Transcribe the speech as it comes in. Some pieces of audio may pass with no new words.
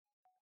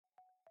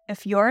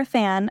If you're a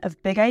fan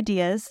of big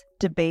ideas,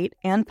 debate,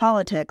 and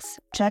politics,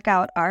 check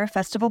out our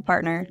festival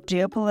partner,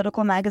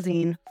 geopolitical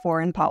magazine,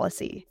 Foreign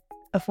Policy.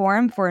 A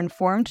forum for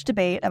informed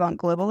debate about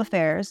global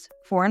affairs,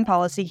 Foreign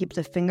Policy keeps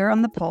a finger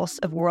on the pulse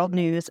of world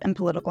news and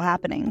political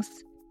happenings.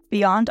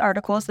 Beyond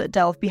articles that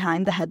delve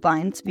behind the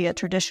headlines via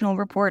traditional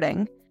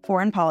reporting,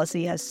 Foreign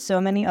Policy has so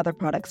many other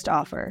products to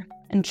offer,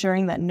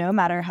 ensuring that no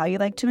matter how you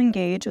like to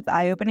engage with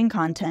eye-opening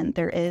content,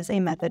 there is a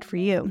method for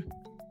you.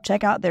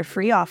 Check out their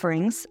free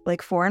offerings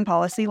like Foreign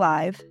Policy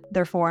Live,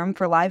 their forum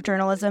for live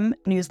journalism,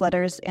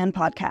 newsletters, and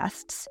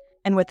podcasts.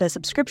 And with a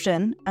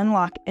subscription,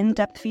 unlock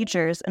in-depth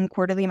features and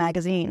quarterly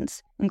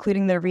magazines,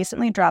 including their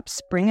recently dropped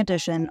spring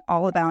edition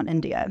all about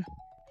India.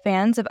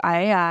 Fans of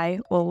IAI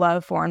will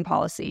love Foreign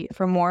Policy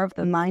for more of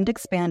the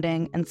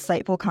mind-expanding,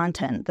 insightful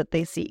content that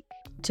they seek.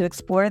 To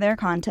explore their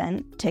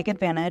content, take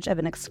advantage of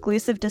an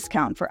exclusive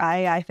discount for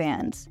IAI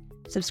fans.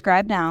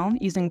 Subscribe now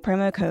using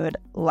promo code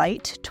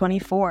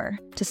LIGHT24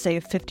 to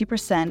save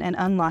 50% and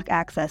unlock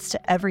access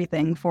to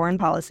everything Foreign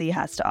Policy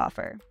has to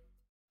offer.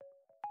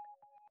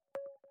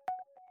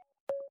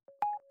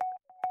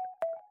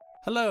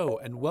 Hello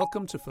and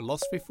welcome to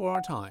Philosophy for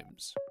Our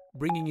Times,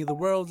 bringing you the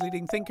world's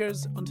leading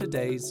thinkers on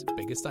today's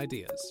biggest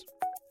ideas.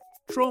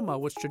 Trauma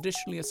was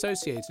traditionally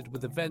associated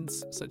with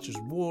events such as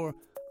war,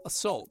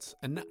 assault,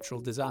 and natural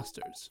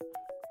disasters.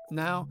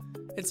 Now,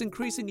 it's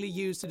increasingly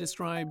used to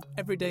describe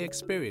everyday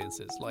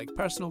experiences like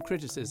personal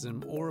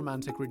criticism or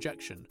romantic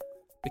rejection,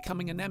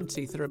 becoming an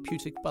empty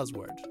therapeutic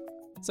buzzword.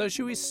 So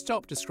should we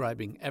stop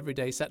describing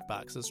everyday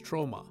setbacks as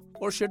trauma,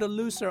 or should a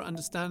looser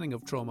understanding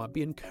of trauma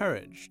be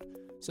encouraged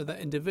so that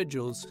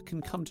individuals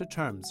can come to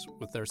terms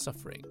with their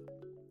suffering?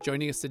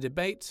 Joining us to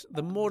debate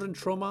the modern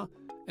trauma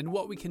and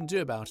what we can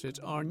do about it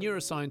are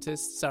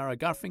neuroscientist Sarah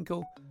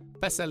Garfinkel,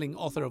 best-selling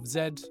author of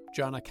Z,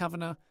 Joanna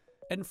Kavenna,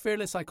 and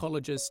fearless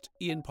psychologist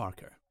Ian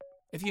Parker.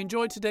 If you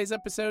enjoyed today's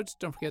episode,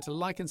 don't forget to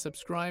like and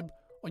subscribe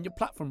on your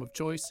platform of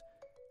choice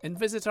and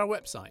visit our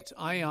website,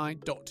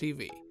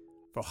 iai.tv,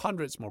 for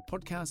hundreds more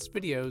podcasts,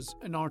 videos,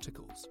 and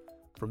articles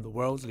from the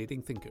world's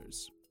leading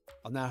thinkers.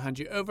 I'll now hand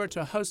you over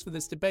to a host for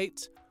this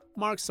debate,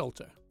 Mark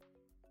Salter.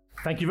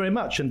 Thank you very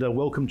much, and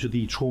welcome to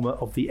the Trauma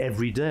of the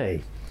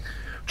Everyday.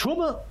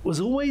 Trauma was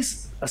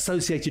always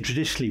associated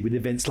traditionally with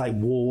events like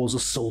wars,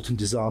 assault, and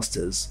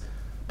disasters.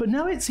 But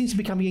now it seems to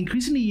be becoming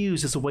increasingly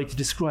used as a way to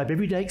describe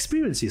everyday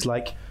experiences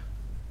like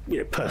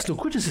personal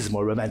criticism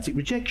or romantic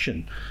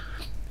rejection.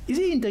 Is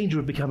it in danger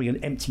of becoming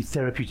an empty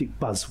therapeutic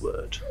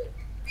buzzword?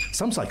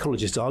 Some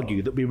psychologists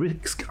argue that we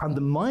risk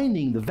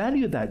undermining the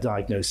value of that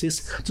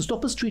diagnosis to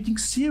stop us treating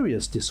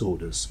serious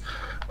disorders.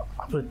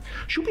 But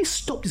should we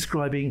stop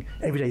describing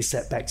everyday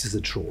setbacks as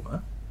a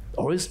trauma?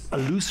 Or is a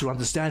looser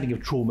understanding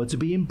of trauma to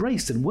be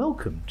embraced and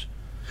welcomed,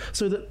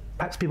 so that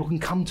perhaps people can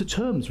come to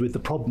terms with the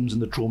problems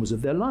and the traumas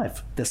of their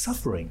life, their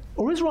suffering?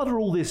 Or is rather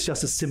all this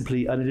just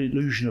simply an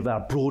illusion of our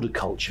broader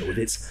culture with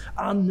its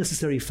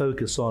unnecessary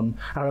focus on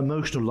our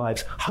emotional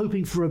lives,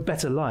 hoping for a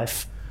better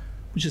life,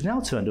 which has now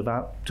turned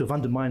about to have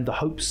undermined the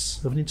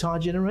hopes of an entire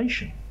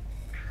generation?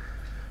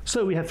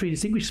 So we have three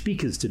distinguished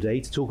speakers today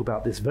to talk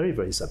about this very,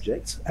 very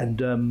subject,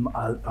 and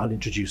I'll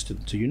introduce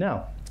them to you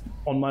now.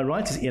 On my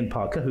right is Ian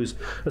Parker, who's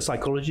a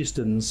psychologist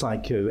and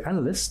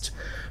psychoanalyst,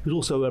 who's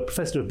also a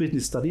professor of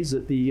business studies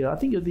at the,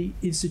 at the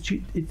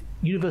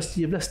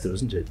University of Leicester,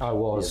 isn't it? I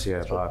was,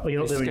 yeah. Oh,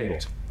 you're not there anymore?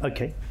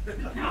 Okay.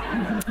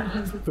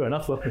 Fair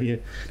enough. Well,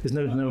 there's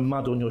no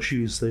mud on your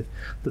shoes. The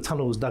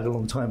tunnel was dug a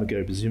long time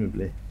ago,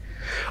 presumably.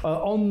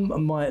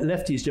 On my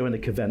left is Joanna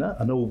Kavenna,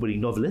 an award-winning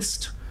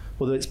novelist,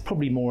 although it's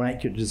probably more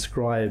accurate to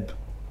describe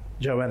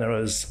Joanna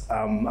as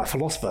a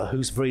philosopher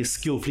who's very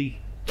skillfully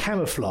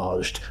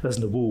camouflaged as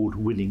an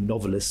award-winning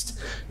novelist.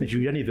 If you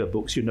read any of her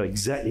books, you know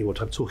exactly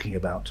what I'm talking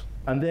about.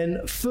 And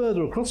then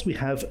further across we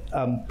have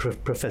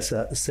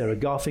Professor Sarah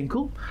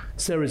Garfinkel.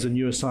 Sarah is a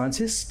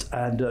neuroscientist,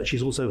 and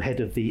she's also head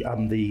of the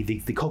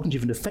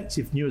Cognitive and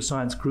Affective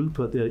Neuroscience Group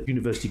at the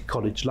University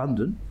College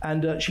London.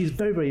 And she's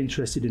very, very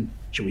interested in,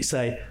 shall we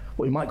say,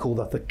 what we might call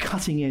the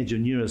cutting edge of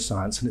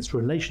neuroscience and its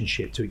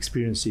relationship to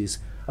experiences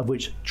of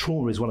which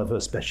trauma is one of her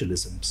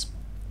specialisms.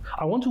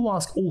 I want to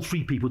ask all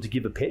three people to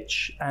give a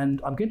pitch, and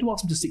I'm going to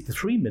ask them to stick to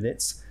 3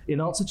 minutes in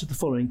answer to the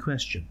following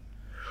question.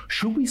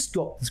 Should we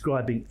stop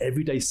describing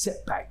everyday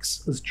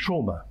setbacks as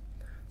trauma?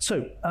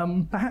 So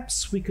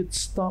perhaps we could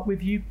start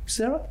with you,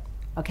 Sarah?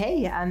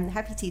 Okay, I'm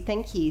happy to,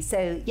 thank you.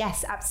 So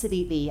yes,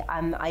 absolutely.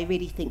 I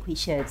really think we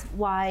should.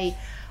 Why?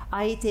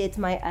 I did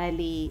my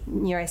early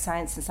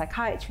neuroscience and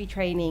psychiatry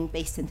training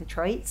based in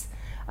Detroit,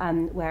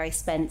 where I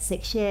spent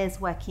 6 years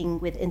working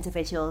with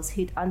individuals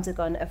who'd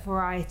undergone a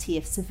variety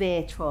of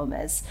severe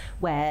traumas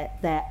where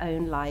their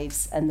own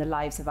lives and the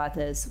lives of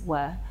others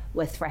were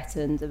were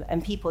threatened,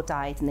 and people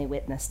died and they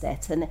witnessed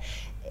it. And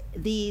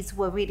these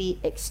were really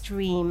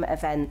extreme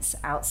events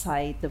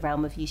outside the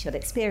realm of usual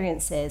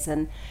experiences.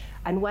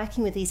 And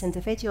working with these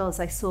individuals,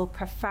 I saw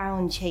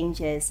profound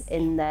changes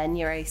in their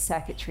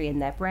neurocircuitry in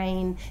their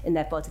brain, in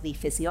their bodily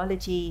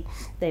physiology.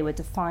 They were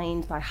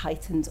defined by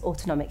heightened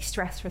autonomic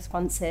stress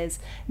responses.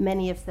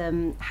 Many of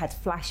them had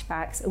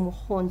flashbacks and were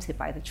haunted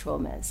by the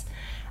traumas.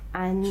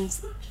 And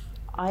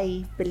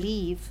I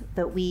believe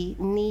that we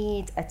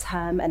need a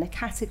term and a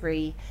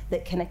category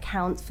that can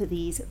account for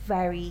these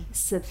very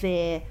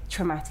severe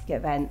traumatic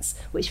events,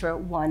 which are at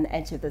one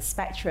edge of the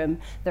spectrum,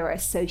 that are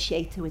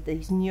associated with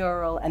these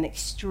neural and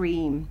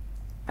extreme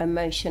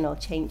emotional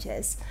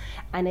changes.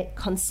 And it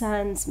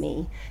concerns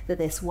me that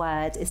this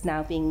word is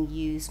now being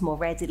used more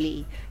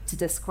readily to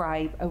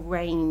describe a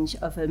range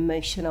of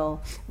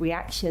emotional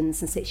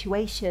reactions and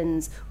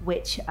situations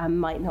which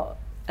might not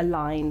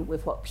align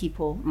with what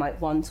people might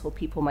want or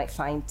people might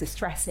find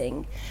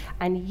distressing.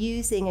 And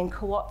using and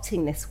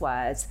co-opting this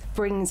word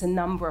brings a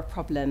number of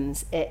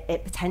problems.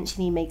 It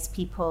potentially makes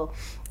people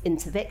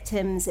into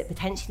victims. It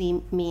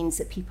potentially means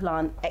that people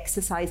aren't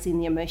exercising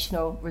the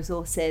emotional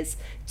resources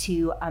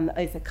to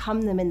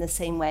overcome them in the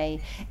same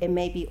way. It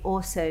may be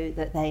also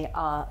that they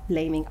are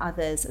blaming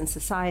others and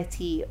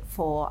society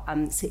for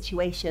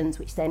situations,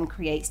 which then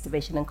creates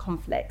division and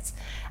conflict.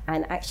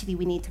 And actually,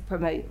 we need to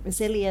promote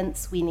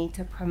resilience. We need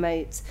to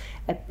promote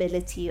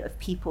ability of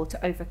people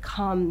to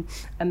overcome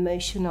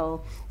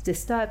emotional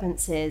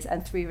disturbances.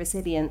 And through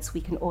resilience, we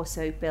can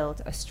also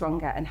build a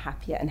stronger and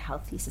happier and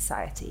healthy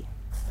society.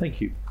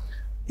 Thank you.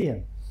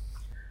 Ian.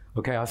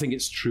 Okay, I think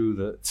it's true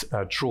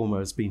that trauma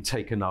has been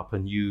taken up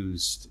and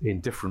used in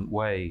different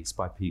ways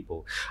by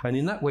people. And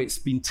in that way, it's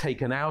been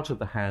taken out of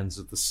the hands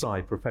of the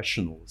PSY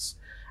professionals,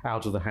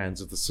 out of the hands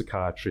of the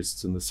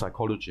psychiatrists and the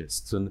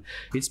psychologists. And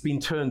it's been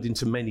turned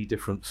into many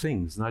different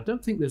things. And I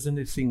don't think there's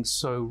anything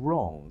so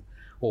wrong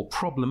or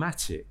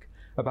problematic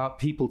about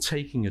people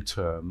taking a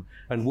term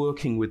and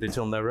working with it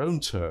on their own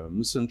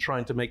terms and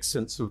trying to make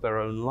sense of their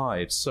own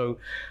lives. So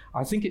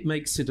I think it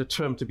makes it a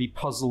term to be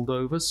puzzled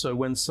over. So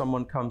when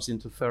someone comes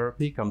into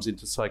therapy, comes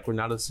into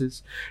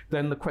psychoanalysis,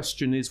 then the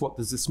question is, what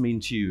does this mean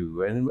to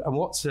you? And in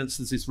what sense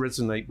does this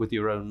resonate with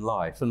your own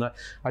life? And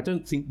I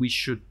don't think we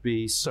should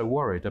be so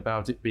worried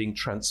about it being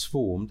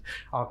transformed.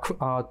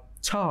 Our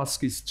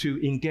task is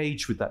to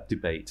engage with that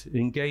debate,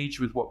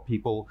 engage with what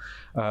people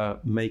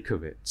make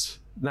of it.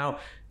 Now,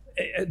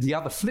 the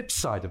other flip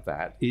side of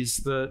that is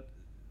that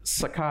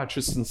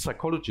psychiatrists and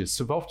psychologists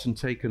have often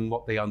taken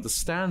what they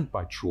understand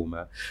by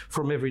trauma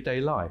from everyday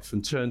life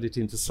and turned it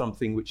into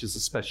something which is a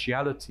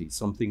speciality,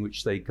 something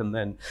which they can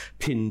then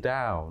pin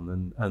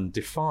down and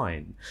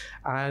define.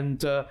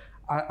 And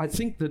I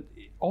think that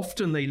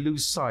often they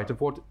lose sight of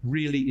what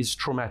really is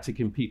traumatic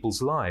in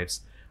people's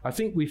lives. I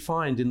think we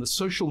find in the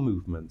social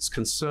movements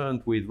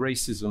concerned with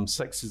racism,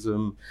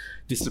 sexism,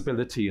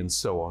 disability, and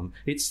so on,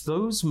 it's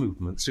those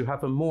movements who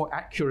have a more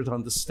accurate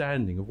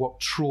understanding of what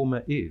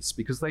trauma is,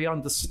 because they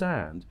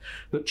understand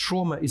that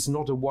trauma is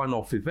not a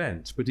one-off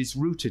event, but is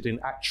rooted in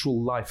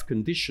actual life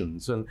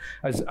conditions and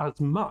as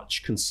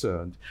much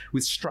concerned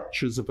with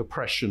structures of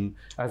oppression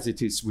as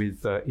it is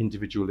with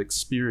individual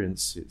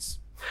experiences.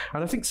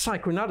 And I think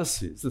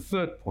psychoanalysis, the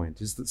third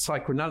point, is that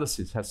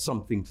psychoanalysis has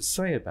something to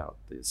say about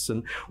this.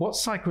 And what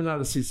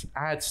psychoanalysis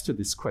adds to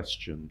this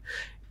question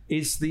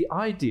is the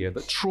idea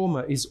that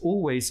trauma is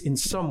always in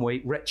some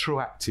way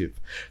retroactive,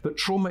 that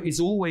trauma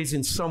is always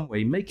in some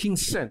way making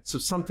sense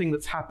of something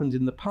that's happened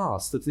in the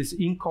past, that is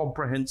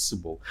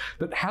incomprehensible,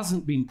 that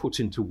hasn't been put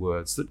into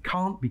words, that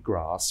can't be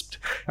grasped,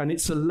 and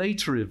it's a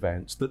later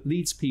event that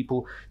leads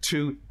people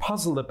to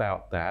puzzle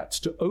about that,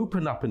 to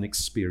open up an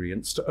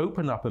experience, to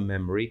open up a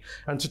memory,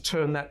 and to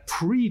turn that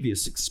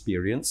previous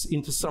experience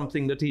into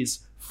something that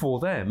is,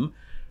 for them,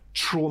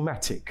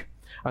 traumatic.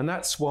 And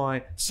that's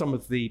why some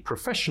of the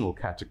professional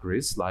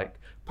categories, like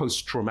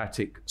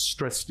post-traumatic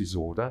stress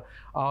disorder,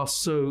 are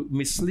so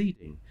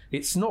misleading.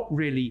 It's not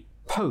really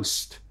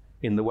post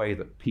in the way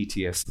that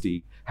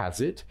PTSD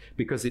has it,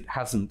 because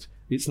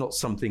it's not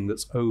something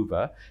that's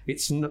over.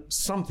 It's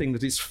something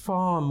that is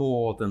far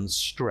more than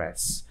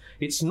stress.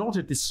 It's not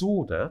a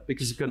disorder,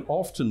 because it can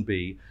often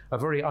be a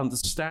very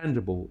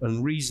understandable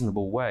and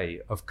reasonable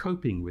way of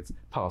coping with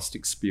past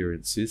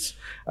experiences.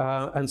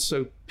 And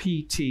so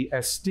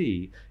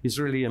PTSD is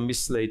really a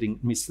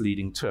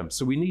misleading term.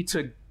 So we need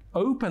to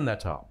open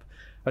that up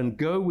and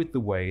go with the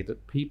way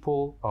that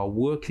people are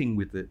working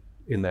with it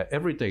in their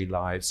everyday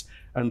lives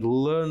and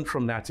learn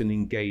from that and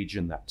engage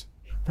in that.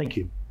 Thank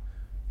you.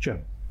 Jo.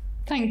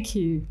 Thank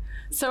you.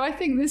 So I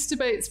think this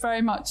debate's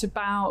very much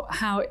about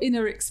how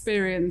inner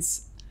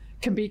experience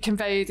can be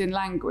conveyed in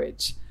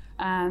language.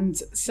 And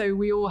so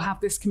we all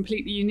have this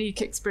completely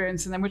unique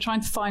experience, and then we're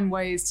trying to find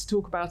ways to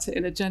talk about it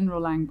in a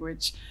general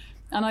language.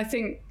 And I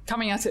think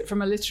coming at it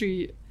from a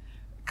literary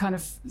kind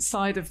of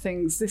side of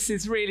things, this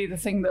is really the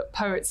thing that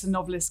poets and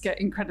novelists get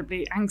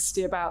incredibly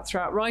angsty about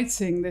throughout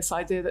writing, this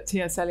idea that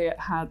T.S. Eliot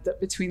had, that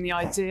between the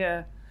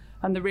idea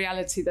and the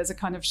reality, there's a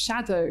kind of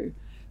shadow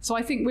So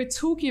I think we're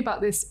talking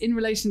about this in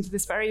relation to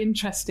this very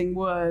interesting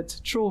word,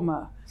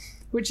 trauma,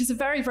 which is a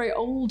very, very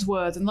old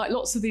word. And like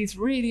lots of these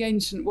really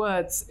ancient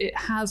words, it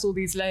has all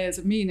these layers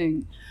of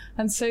meaning.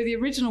 And so the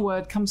original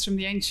word comes from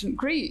the ancient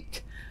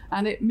Greek,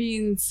 and it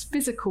means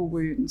physical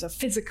wounds, a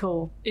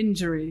physical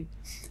injury,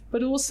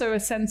 but also a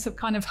sense of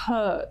kind of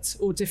hurt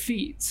or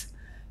defeat.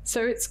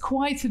 So it's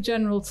quite a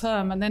general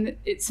term. And then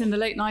it's in the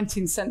late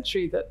 19th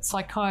century that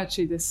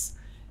psychiatry, this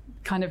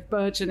kind of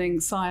burgeoning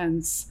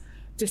science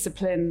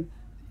discipline,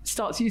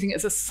 starts using it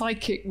as a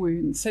psychic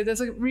wound. So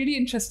there's a really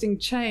interesting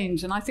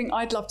change. And I think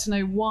I'd love to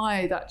know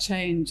why that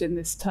change in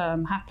this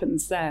term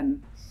happens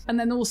then. And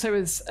then also,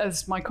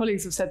 as my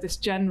colleagues have said, this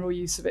general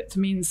use of it to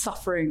mean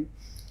suffering.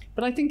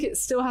 But I think it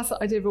still has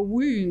that idea of a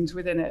wound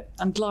within it.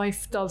 And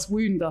life does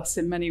wound us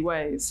in many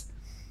ways.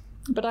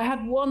 But I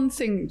had one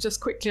thing just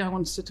quickly I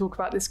wanted to talk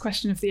about, this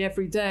question of the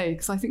everyday,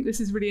 because I think this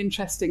is really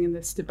interesting in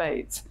this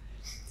debate.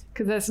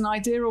 Because there's an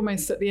idea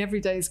almost that the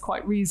everyday is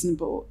quite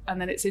reasonable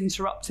and then it's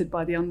interrupted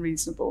by the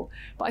unreasonable.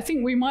 But I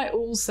think we might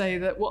all say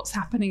that what's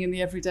happening in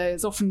the everyday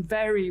is often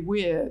very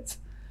weird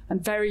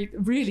and very,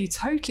 really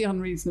totally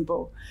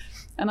unreasonable.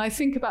 And I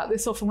think about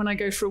this often when I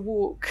go for a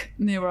walk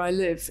near where I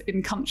live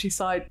in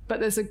countryside,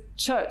 but there's a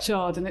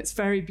churchyard and it's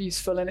very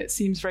beautiful and it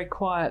seems very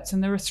quiet.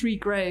 And there are 3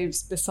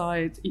 graves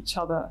beside each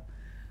other.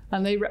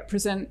 And they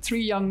represent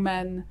 3 young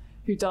men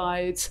who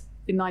died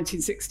in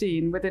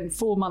 1916 within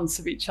 4 months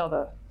of each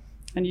other.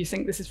 And you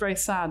think this is very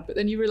sad, but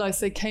then you realize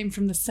they came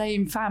from the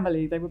same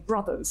family, they were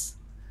brothers.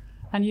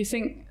 And you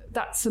think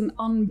that's an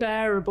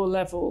unbearable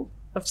level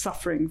of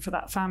suffering for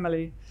that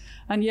family.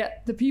 And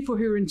yet the people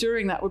who were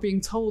enduring that were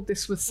being told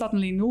this was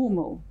suddenly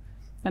normal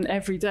and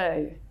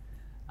everyday,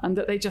 and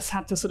that they just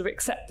had to sort of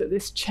accept that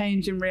this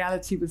change in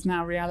reality was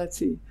now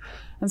reality.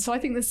 And so I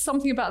think there's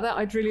something about that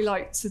I'd really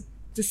like to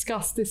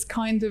discuss, this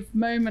kind of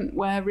moment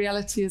where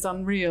reality is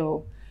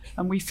unreal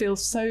and we feel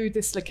so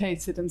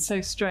dislocated and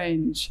so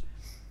strange.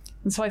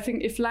 And so I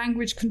think if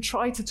language can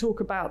try to talk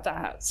about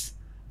that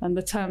and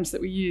the terms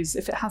that we use,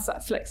 if it has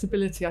that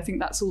flexibility, I think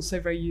that's also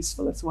very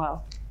useful as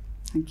well.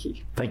 Thank you.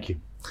 Thank you.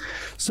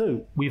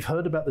 So we've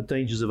heard about the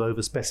dangers of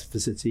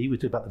over-specificity. We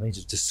talked about the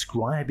dangers of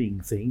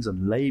describing things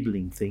and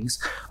labelling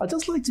things. I'd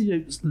just like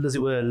to, as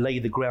it were, lay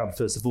the ground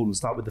first of all and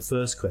start with the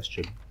first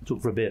question.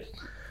 Talk for a bit.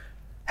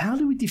 How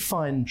do we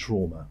define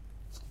trauma?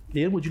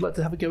 Ian, would you like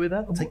to have a go with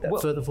that? I'll take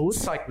that further forward.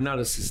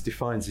 Psychoanalysis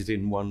defines it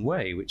in one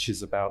way, which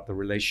is about the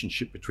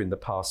relationship between the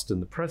past and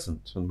the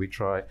present. And we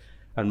try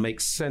and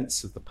make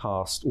sense of the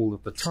past all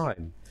of the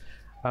time.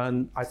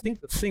 And I think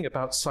the thing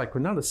about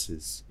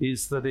psychoanalysis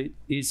is that it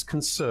is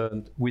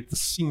concerned with the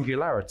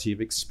singularity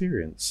of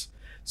experience.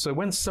 So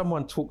when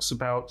someone talks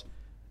about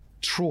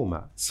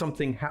trauma,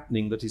 something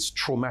happening that is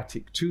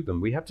traumatic to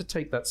them, we have to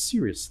take that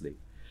seriously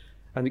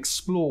and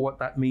explore what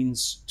that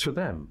means to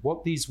them,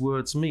 what these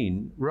words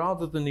mean,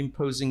 rather than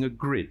imposing a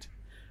grid.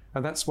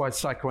 And that's why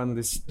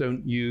psychoanalysts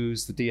don't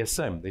use the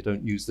DSM. They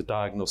don't use the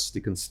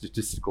Diagnostic and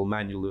Statistical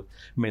Manual of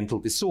Mental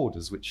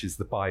Disorders, which is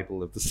the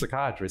Bible of the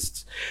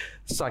psychiatrists.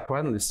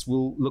 Psychoanalysts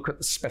will look at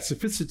the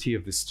specificity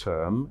of this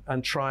term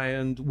and try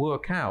and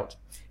work out,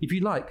 if you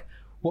like,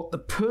 what the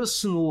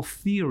personal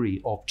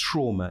theory of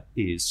trauma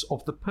is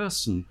of the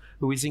person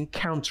who is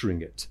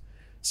encountering it.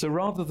 So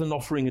rather than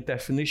offering a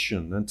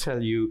definition and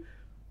tell you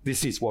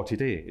this is what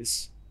it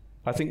is,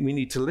 I think we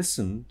need to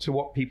listen to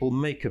what people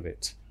make of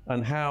it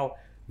and how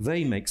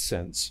they make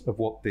sense of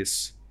what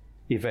this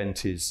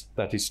event is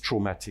that is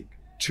traumatic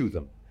to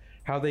them,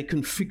 how they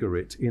configure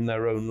it in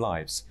their own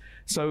lives.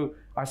 So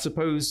I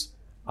suppose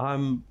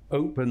I'm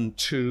open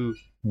to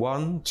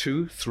 1,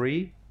 2,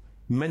 3,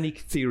 many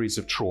theories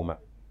of trauma,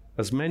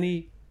 as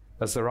many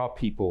as there are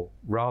people,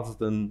 rather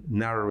than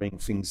narrowing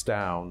things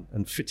down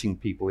and fitting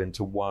people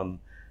into one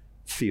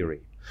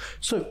theory.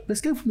 So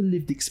let's go from the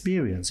lived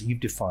experience that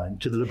you've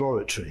defined to the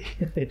laboratory.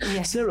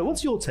 Yes. Sarah,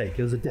 what's your take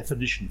as a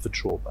definition for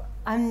trauma?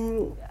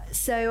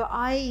 So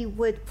I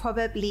would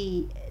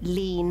probably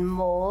lean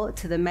more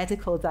to the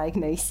medical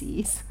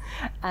diagnoses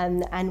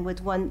and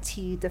would want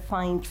to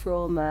define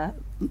trauma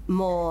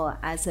more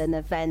as an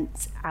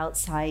event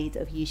outside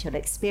of usual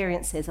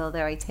experiences,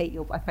 although I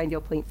find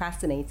your point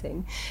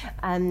fascinating.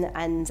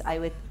 And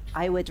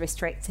I would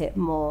restrict it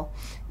more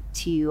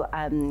to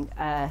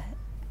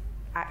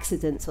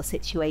accidents or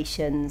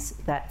situations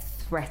that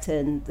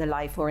threaten the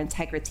life or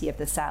integrity of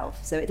the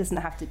self. So it doesn't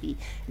have to be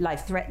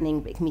life-threatening,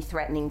 but it can be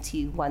threatening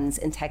to one's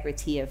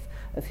integrity of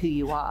who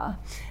you are.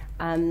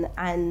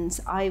 And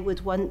I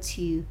would want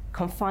to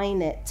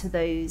confine it to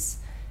those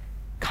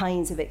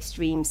kinds of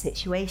extreme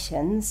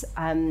situations,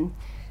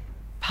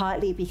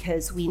 partly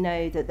because we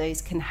know that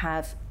those can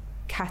have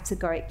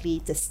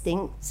categorically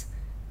distinct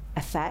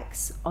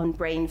effects on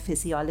brain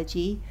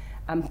physiology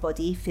and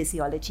body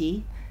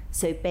physiology.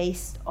 So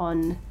based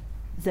on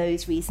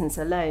those reasons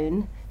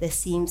alone, there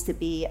seems to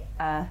be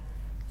a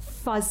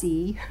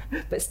fuzzy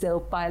but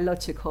still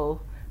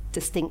biological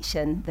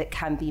distinction that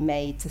can be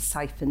made to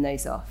siphon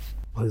those off.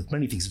 Well, there's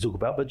many things to talk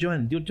about, but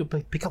Joanne, you'll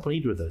pick up on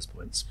either of those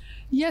points.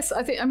 Yes,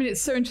 I mean,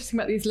 it's so interesting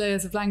about these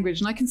layers of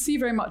language. And I can see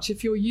very much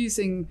if you're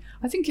using,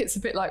 I think it's a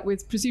bit like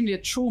with presumably a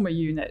trauma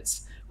unit,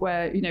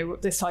 where,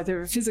 this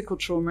idea of physical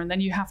trauma, and then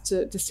you have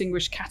to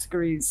distinguish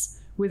categories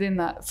within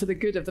that for the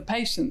good of the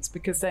patients,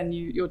 because then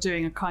you're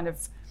doing a kind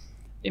of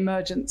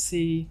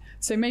emergency.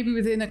 So maybe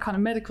within a kind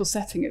of medical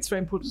setting, it's very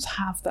important to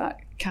have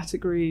that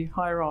category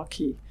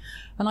hierarchy.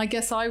 And I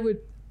guess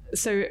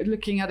so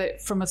looking at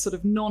it from a sort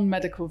of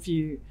non-medical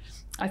view,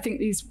 I think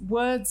these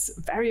words,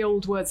 very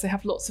old words, they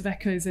have lots of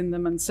echoes in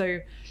them. And so,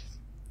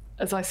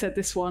 as I said,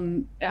 this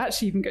one, it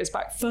actually even goes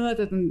back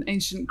further than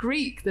ancient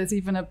Greek. There's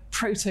even a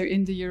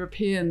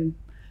Proto-Indo-European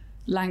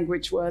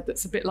language word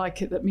that's a bit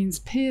like it, that means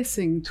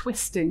piercing,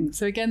 twisting.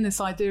 So again, this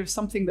idea of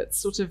something that's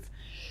sort of,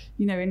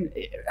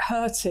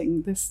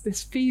 hurting,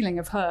 this feeling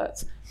of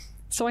hurt.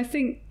 So I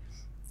think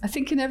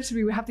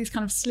inevitably we have these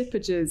kind of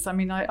slippages. I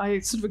mean, I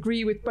sort of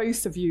agree with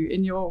both of you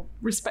in your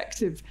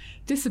respective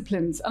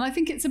disciplines. And I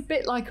think it's a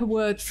bit like a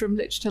word from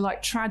literature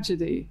like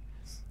tragedy,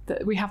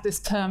 that we have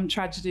this term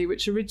tragedy,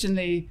 which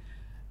originally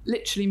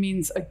literally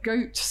means a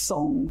goat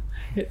song.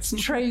 It's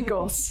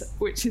tragos,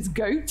 which is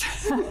goat,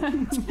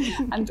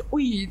 and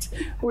oid,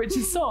 which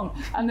is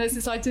song. And there's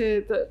this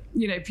idea that,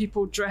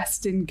 people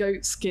dressed in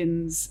goat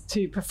skins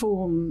to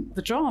perform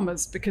the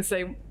dramas because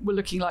they were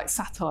looking like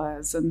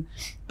satires.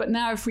 But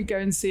now if we go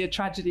and see a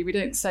tragedy, we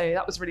don't say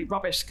that was really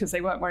rubbish because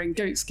they weren't wearing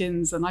goat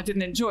skins and I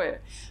didn't enjoy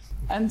it.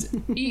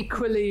 And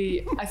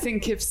equally, I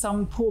think if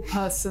some poor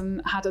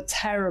person had a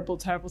terrible,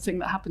 terrible thing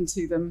that happened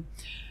to them,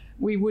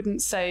 we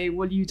wouldn't say,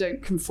 well, you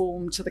don't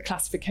conform to the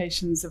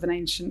classifications of an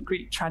ancient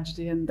Greek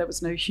tragedy and there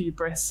was no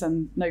hubris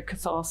and no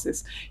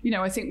catharsis.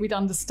 I think we'd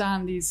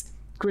understand these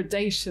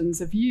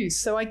gradations of use.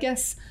 So I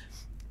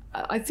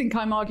think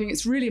I'm arguing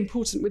it's really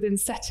important within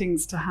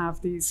settings to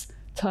have these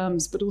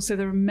terms, but also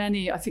there are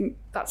many, I think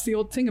that's the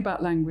odd thing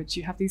about language.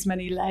 You have these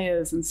many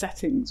layers and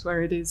settings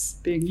where it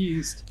is being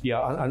used.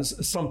 Yeah, and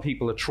some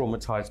people are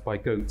traumatized by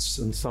goats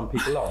and some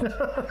people aren't.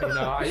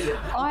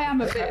 I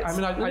am a bit.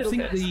 I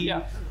think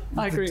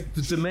I agree.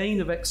 The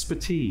domain of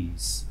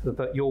expertise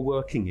that you're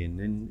working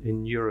in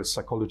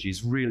neuropsychology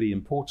is really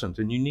important,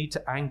 and you need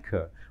to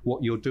anchor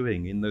what you're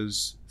doing in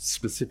those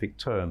specific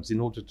terms in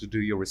order to do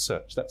your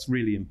research. That's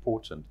really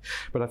important.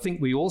 But I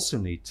think we also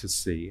need to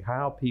see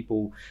how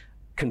people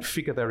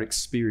configure their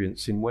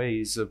experience in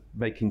ways of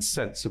making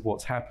sense of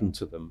what's happened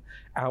to them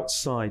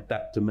outside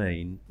that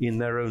domain, in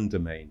their own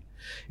domain.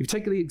 If you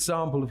take the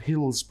example of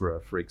Hillsborough,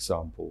 for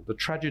example, the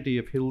tragedy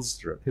of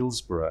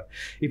Hillsborough,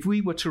 if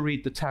we were to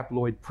read the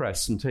tabloid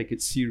press and take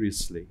it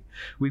seriously,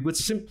 we would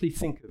simply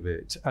think of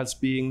it as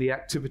being the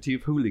activity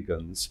of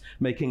hooligans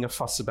making a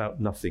fuss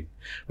about nothing.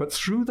 But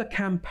through the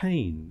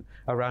campaign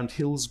around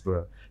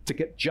Hillsborough to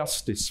get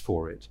justice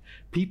for it,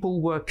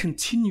 people were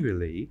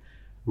continually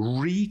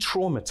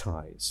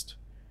re-traumatized.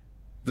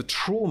 The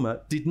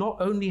trauma did not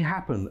only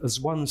happen as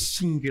one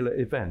singular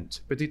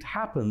event, but it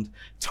happened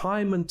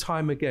time and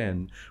time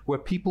again where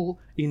people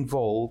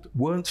involved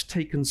weren't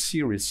taken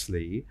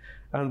seriously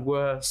and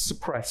were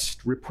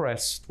suppressed,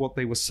 repressed. What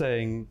they were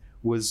saying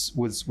was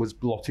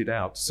blotted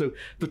out. So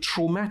the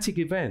traumatic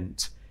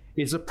event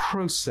is a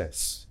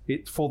process.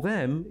 For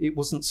them, it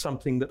wasn't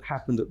something that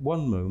happened at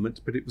one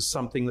moment, but it was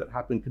something that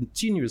happened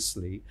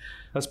continuously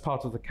as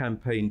part of the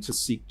campaign to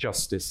seek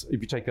justice. If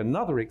you take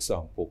another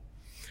example,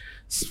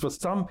 for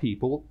some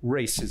people,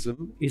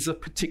 racism is a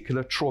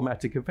particular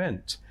traumatic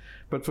event.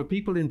 But for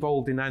people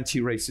involved in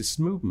anti-racist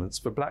movements,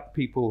 for black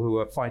people who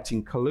are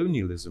fighting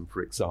colonialism,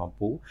 for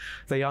example,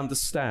 they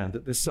understand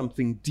that there's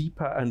something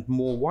deeper and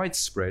more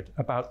widespread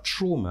about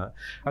trauma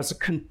as a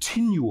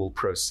continual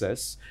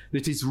process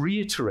that is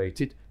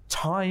reiterated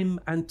time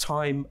and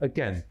time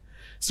again.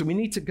 So we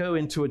need to go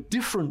into a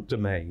different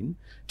domain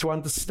to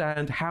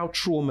understand how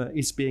trauma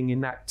is being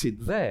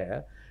enacted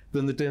there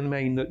than the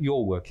domain that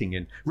you're working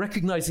in,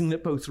 recognizing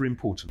that both are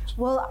important.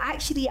 Well,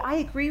 actually, I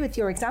agree with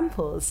your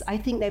examples. I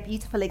think they're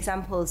beautiful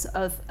examples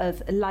of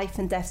life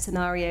and death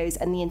scenarios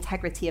and the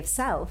integrity of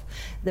self.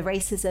 The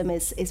racism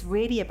is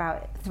really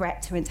about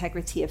threat to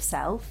integrity of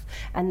self,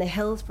 and the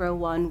Hillsborough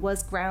one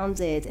was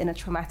grounded in a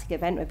traumatic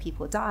event where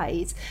people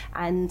died,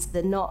 and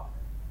the not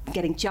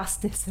getting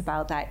justice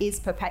about that is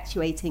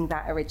perpetuating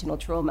that original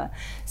trauma.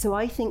 So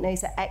I think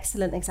those are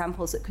excellent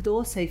examples that could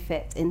also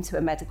fit into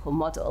a medical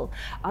model.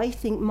 I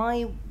think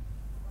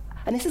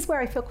and this is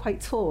where I feel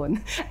quite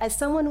torn. As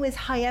someone with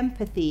high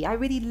empathy, I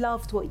really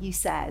loved what you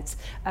said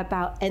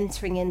about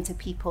entering into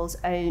people's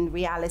own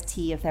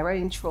reality of their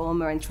own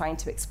trauma and trying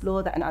to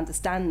explore that and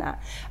understand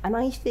that. And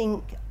I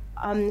think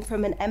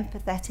from an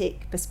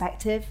empathetic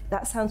perspective,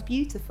 that sounds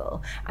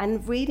beautiful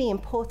and really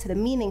important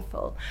and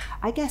meaningful.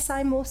 I guess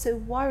I'm also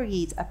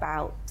worried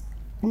about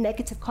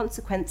negative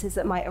consequences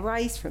that might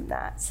arise from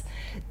that.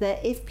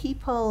 That if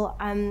people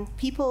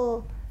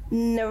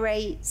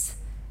narrate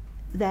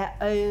their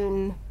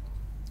own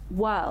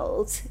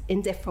world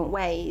in different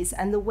ways,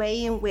 and the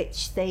way in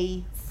which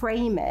they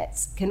frame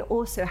it can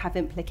also have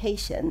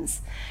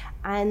implications.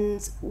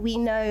 And we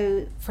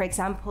know, for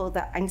example,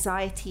 that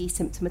anxiety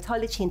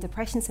symptomatology and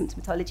depression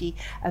symptomatology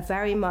are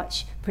very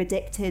much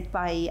predicted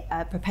by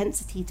a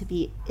propensity to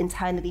be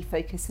internally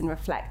focused and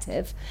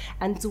reflective,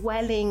 and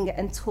dwelling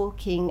and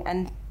talking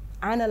and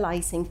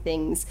analyzing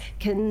things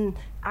can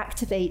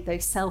activate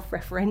those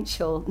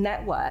self-referential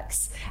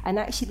networks, and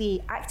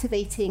actually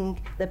activating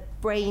the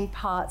brain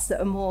parts that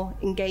are more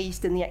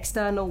engaged in the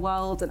external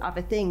world and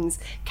other things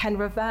can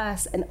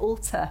reverse and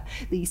alter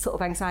the sort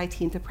of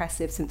anxiety and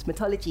depressive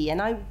symptomatology.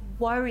 And I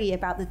worry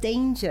about the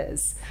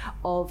dangers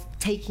of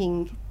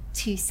taking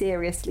too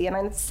seriously, and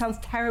it sounds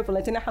terrible,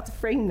 I don't know how to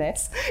frame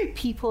this,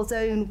 people's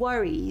own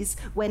worries,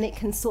 when it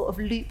can sort of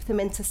loop them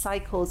into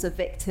cycles of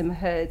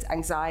victimhood,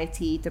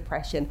 anxiety,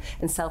 depression,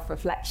 and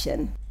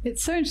self-reflection.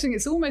 It's so interesting.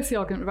 It's almost the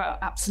argument about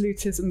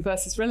absolutism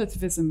versus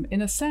relativism,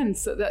 in a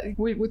sense that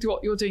with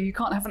what you're doing, you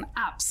can't have an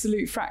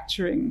absolute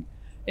fracturing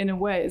in a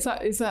way. Is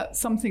that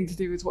something to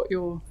do with what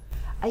you're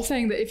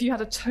saying, that if you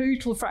had a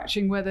total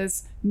fracturing where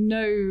there's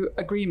no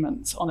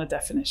agreement on a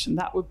definition,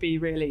 that would be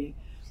really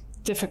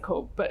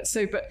difficult, but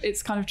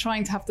it's kind of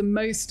trying to have the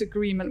most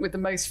agreement with the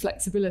most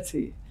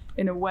flexibility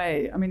in a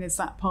way. I mean, is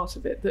that part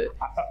of it?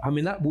 I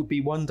mean, that would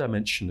be one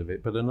dimension of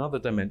it, but another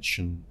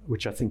dimension,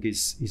 which I think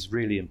is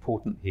really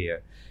important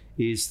here,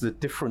 is the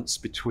difference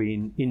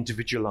between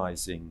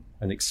individualizing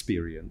an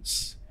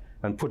experience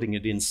and putting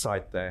it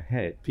inside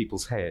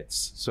people's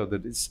heads, so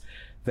that it's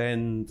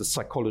then the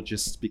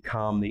psychologists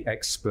become the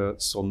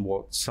experts on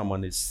what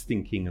someone is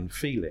thinking and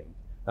feeling,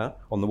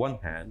 on the one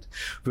hand,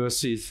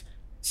 versus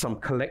some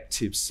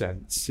collective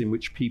sense in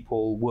which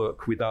people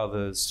work with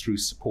others through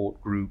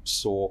support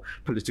groups or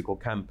political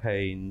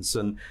campaigns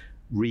and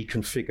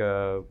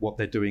reconfigure what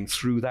they're doing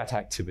through that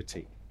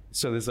activity.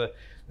 So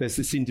there's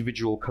this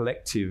individual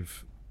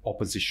collective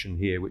opposition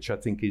here, which I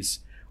think is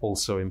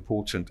also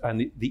important.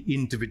 And the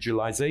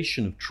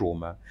individualization of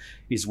trauma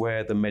is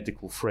where the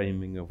medical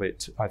framing of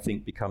it, I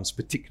think, becomes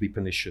particularly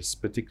pernicious,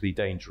 particularly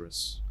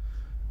dangerous.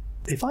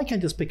 If I can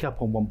just pick up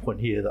on one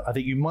point here that I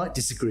think you might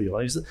disagree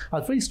on, I was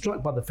very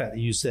struck by the fact that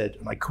you said,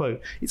 and I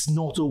quote, "It's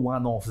not a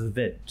one-off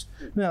event."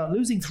 Now,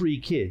 losing 3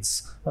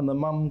 kids and the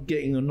mum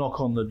getting a knock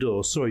on the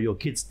door, "Sorry, your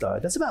kids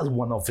died," that's about as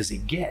one-off as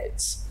it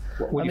gets.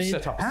 Well, you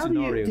set up a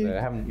scenario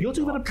there, haven't you? You're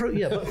talking about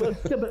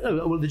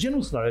the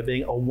general scenario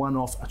being a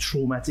one-off, a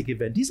traumatic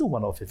event is a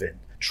one-off event.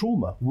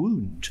 Trauma,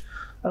 wound.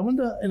 I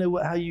wonder,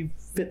 how you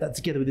fit that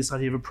together with this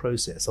idea of a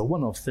process, a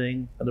one-off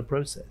thing and a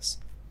process.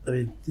 I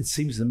mean, it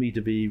seems to me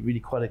to be really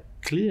quite a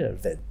clear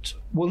event.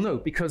 Well, no,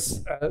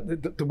 because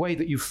the way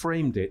that you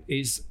framed it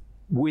is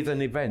with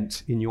an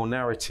event in your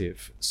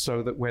narrative,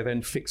 so that we're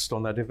then fixed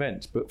on that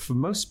event. But for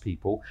most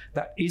people,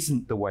 that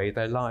isn't the way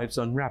their lives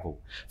unravel.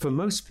 For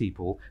most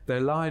people, their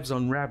lives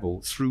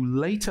unravel through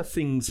later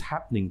things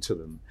happening to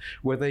them,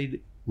 where they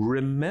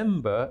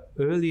remember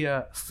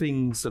earlier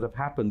things that have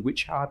happened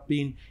which have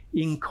been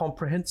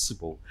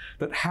incomprehensible,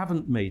 that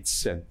haven't made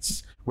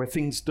sense, where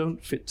things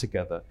don't fit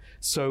together.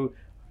 So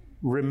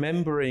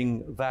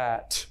remembering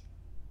that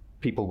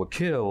people were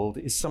killed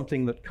is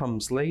something that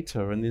comes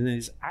later and then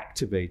is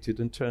activated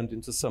and turned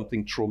into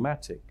something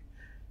traumatic.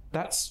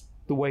 That's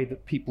the way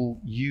that people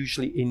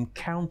usually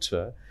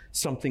encounter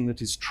something that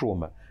is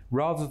trauma,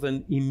 rather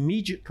than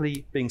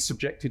immediately being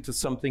subjected to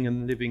something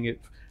and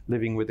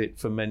living with it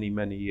for many,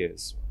 many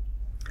years.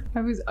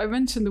 I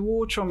mentioned the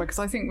war trauma because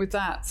I think with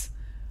that,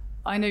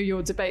 I know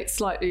your debate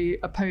slightly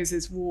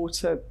opposes war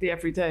to the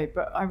everyday,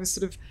 but I was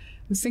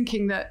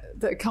thinking that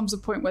there comes a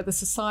point where the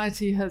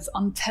society has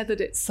untethered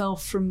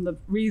itself from the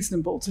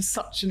reasonable to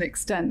such an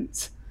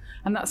extent,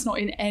 and that's not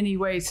in any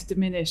way to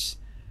diminish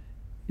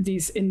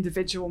these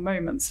individual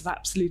moments of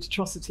absolute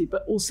atrocity,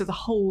 but also the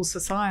whole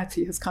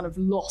society has kind of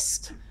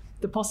lost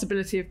the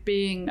possibility of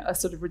being a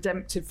sort of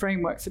redemptive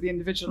framework for the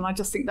individual. And I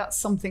just think that's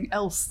something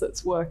else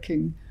that's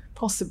working,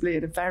 possibly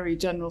in a very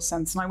general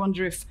sense. And I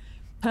wonder if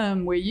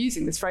we're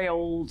using this very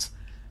old,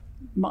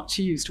 much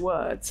used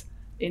word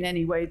in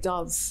any way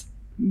does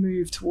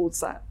move towards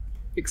that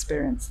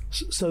experience.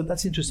 So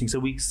that's interesting. So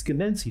we can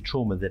then see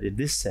trauma that in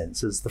this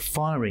sense as the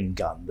firing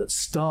gun that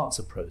starts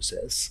a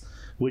process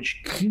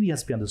which clearly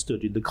has to be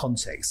understood in the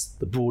context,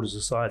 the broader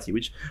society,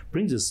 which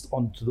brings us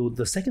on to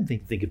the second thing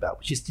to think about,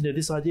 which is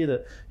this idea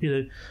that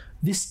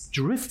this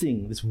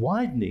drifting, this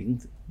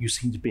widening you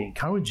seem to be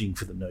encouraging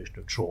for the notion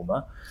of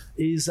trauma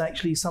is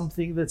actually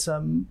something that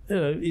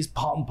is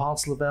part and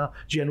parcel of our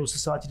general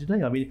society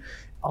today. I mean,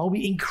 are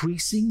we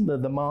increasing the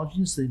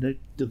margins?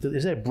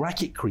 Is there a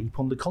bracket creep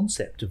on the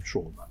concept of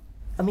trauma?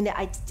 I mean,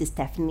 I just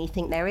definitely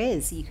think there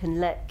is. You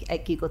can look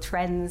at Google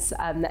Trends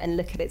and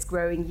look at its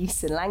growing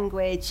use in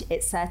language.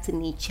 It's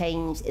certainly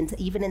changed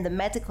even in the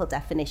medical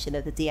definition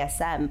of the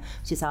DSM,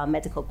 which is our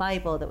medical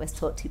Bible that was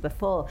taught to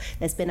before.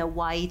 There's been a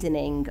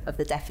widening of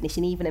the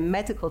definition, even in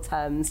medical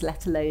terms,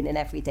 let alone in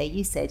everyday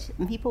usage.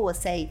 And people will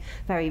say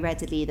very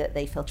readily that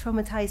they feel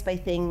traumatized by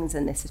things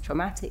and this is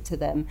traumatic to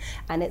them.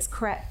 And it's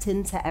crept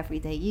into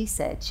everyday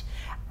usage.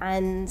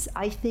 And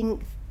I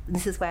think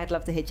this is where I'd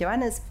love to hear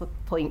Joanna's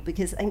point,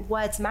 because I think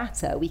words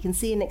matter. We can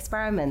see in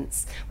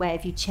experiments where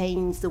if you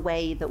change the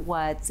way that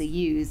words are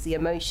used, the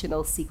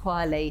emotional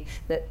sequelae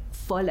that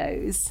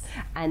follows,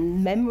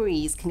 and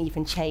memories can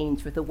even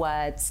change with the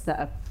words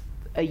that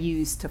are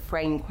used to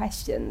frame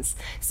questions.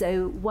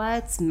 So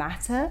words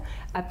matter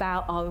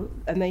about our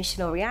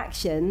emotional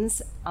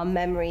reactions, our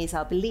memories,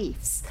 our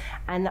beliefs.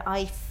 And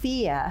I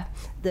fear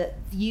that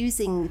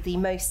using the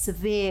most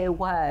severe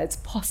words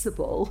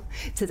possible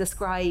to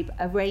describe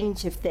a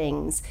range of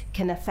things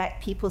can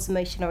affect people's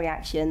emotional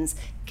reactions,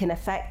 can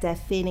affect their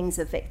feelings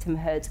of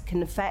victimhood,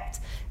 can affect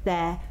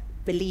their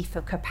belief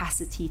of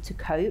capacity to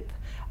cope.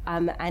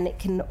 And it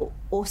can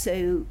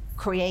also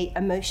create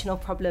emotional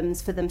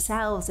problems for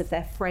themselves if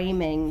they're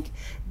framing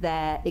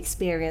their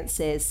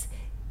experiences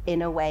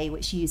in a way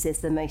which uses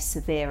the most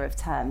severe of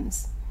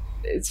terms.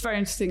 It's very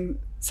interesting,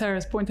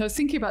 Sarah's point. I was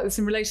thinking about this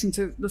in relation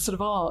to the sort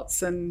of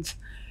arts, and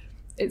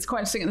it's quite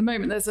interesting at the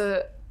moment.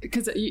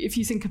 Because if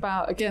you think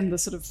about, again, the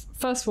sort of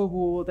First World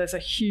War, there's a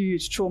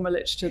huge trauma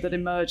literature that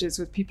emerges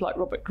with people like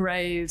Robert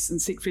Graves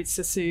and Siegfried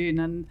Sassoon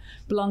and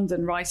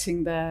Blunden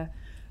writing their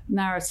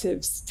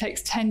narratives. It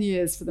takes 10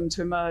 years for them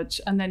to emerge,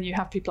 and then you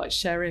have people like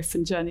Sheriff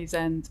and Journey's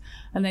End,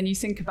 and then you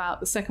think about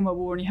the Second World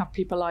War and you have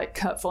people like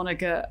Kurt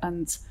Vonnegut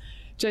and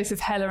Joseph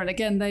Heller, and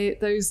again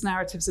those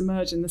narratives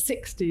emerge in the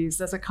 60s.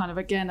 There's a kind of,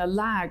 again, a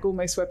lag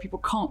almost where people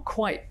can't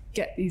quite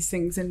get these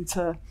things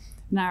into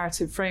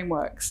narrative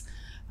frameworks.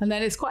 And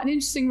then it's quite an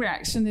interesting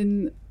reaction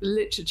in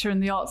literature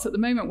and the arts at the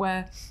moment,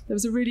 where there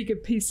was a really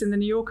good piece in The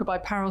New Yorker by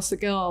Parul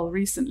Sehgal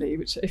recently,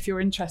 which, if you're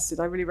interested,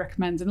 I really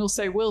recommend. And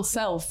also Will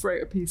Self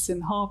wrote a piece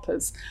in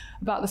Harper's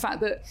about the fact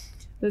that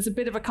there's a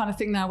bit of a kind of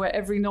thing now where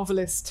every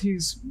novelist who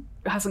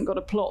hasn't got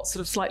a plot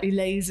sort of slightly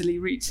lazily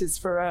reaches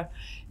for a,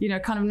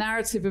 kind of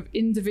narrative of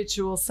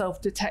individual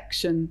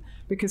self-detection,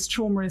 because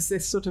trauma is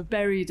this sort of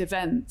buried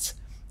event.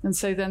 And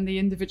so then the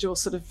individual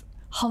sort of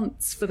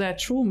hunts for their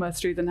trauma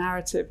through the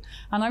narrative.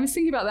 And I was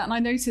thinking about that, and I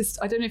noticed,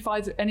 I don't know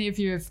if any of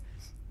you have,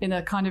 in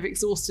a kind of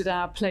exhausted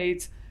hour,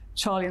 played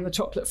Charlie and the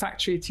Chocolate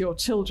Factory to your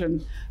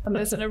children. And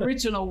there's an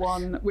original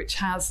one which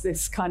has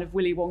this kind of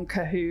Willy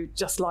Wonka who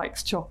just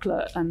likes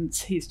chocolate, and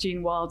he's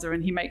Gene Wilder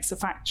and he makes a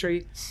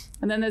factory.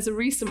 And then there's a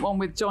recent one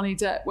with Johnny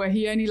Depp where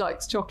he only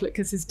likes chocolate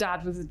because his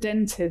dad was a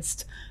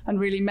dentist and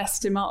really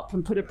messed him up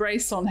and put a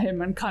brace on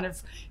him and kind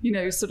of,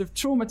 sort of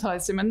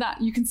traumatized him. And that,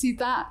 you can see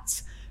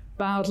that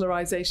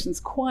Bowdlerization is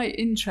quite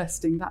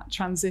interesting, that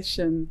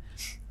transition.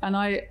 And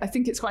I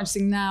think it's quite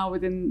interesting now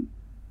within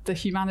the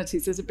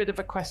humanities, there's a bit of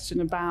a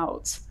question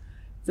about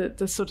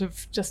the sort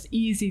of just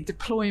easy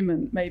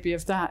deployment maybe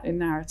of that in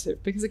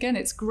narrative. Because again,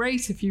 it's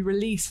great if you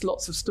release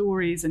lots of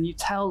stories and you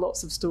tell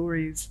lots of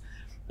stories,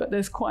 but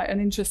there's quite an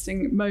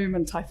interesting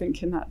moment, I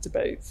think, in that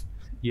debate.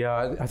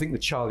 Yeah, I think the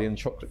Charlie and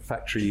the Chocolate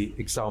Factory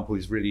example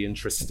is really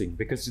interesting,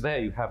 because there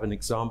you have an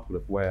example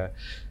of where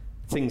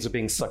things are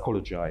being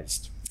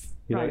psychologized.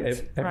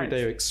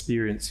 Everyday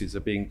experiences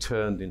are being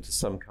turned into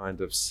some kind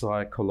of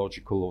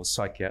psychological or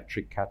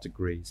psychiatric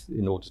categories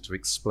in order to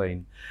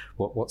explain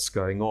what's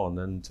going on.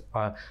 And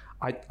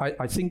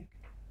I think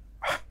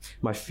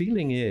my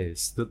feeling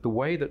is that the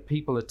way that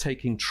people are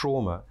taking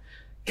trauma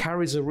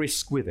carries a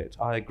risk with it.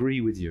 I agree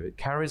with you. It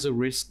carries a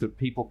risk that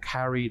people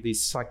carry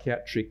these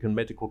psychiatric and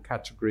medical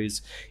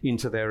categories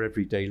into their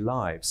everyday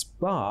lives.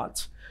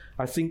 But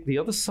I think the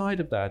other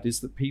side of that is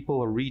that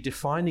people are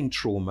redefining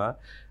trauma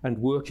and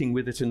working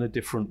with it in a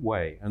different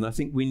way. And I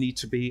think we need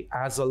to be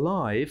as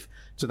alive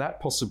to that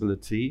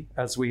possibility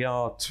as we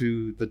are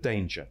to the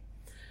danger.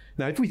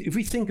 Now, if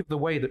we think of the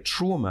way that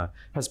trauma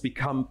has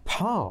become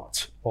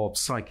part of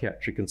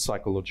psychiatric and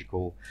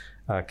psychological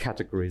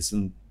categories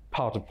and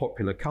part of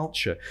popular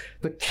culture,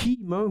 the key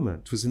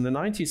moment was in the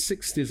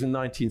 1960s and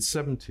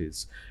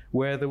 1970s,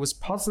 where there was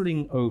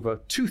puzzling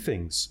over two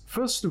things.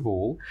 First of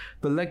all,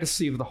 the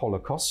legacy of the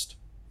Holocaust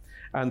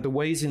and the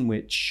ways in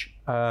which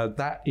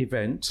that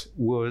event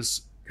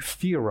was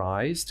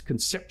theorized,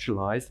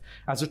 conceptualized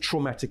as a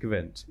traumatic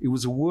event. It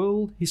was a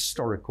world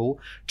historical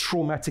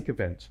traumatic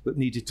event that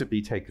needed to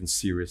be taken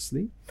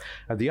seriously.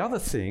 And the other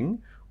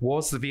thing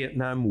was the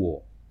Vietnam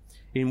War,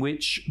 in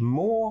which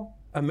more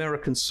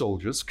American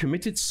soldiers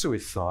committed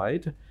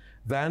suicide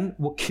than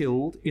were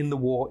killed in the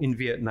war in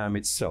Vietnam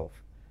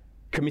itself.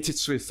 Committed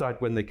suicide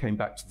when they came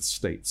back to the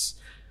States.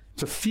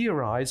 To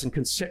theorize and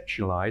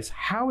conceptualize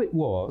how it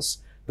was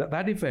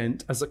that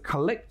event as a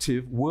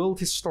collective world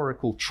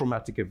historical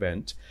traumatic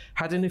event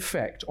had an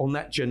effect on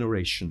that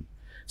generation.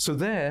 So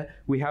there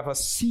we have a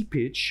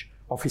seepage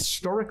of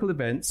historical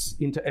events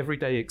into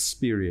everyday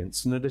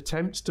experience and an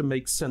attempt to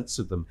make sense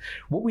of them.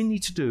 What we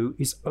need to do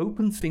is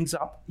open things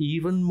up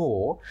even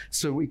more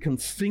so we can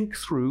think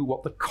through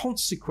what the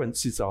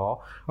consequences are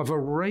of a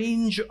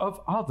range of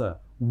other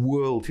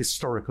world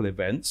historical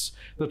events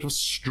that have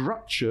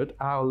structured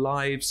our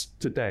lives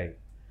today,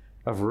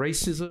 of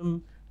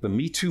racism, the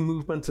Me Too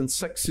movement and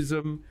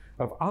sexism,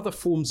 of other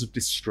forms of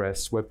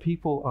distress where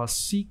people are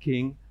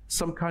seeking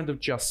some kind of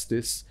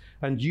justice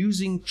and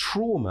using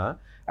trauma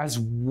as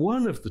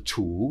one of the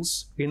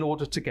tools in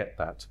order to get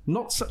that.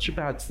 Not such a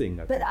bad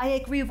thing. But I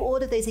agree with all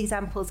of those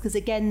examples, because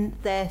again,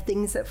 they're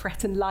things that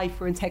threaten life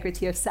or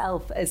integrity of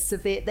self as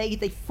severe.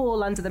 They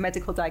fall under the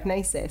medical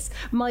diagnosis.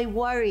 My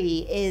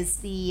worry is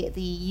the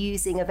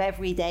using of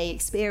everyday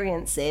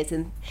experiences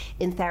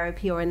in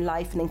therapy or in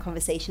life and in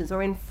conversations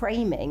or in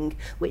framing,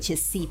 which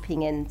is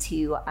seeping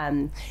into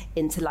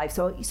life.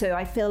 So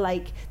I feel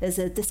like there's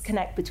a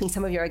disconnect between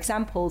some of your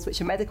examples,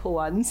 which are medical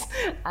ones,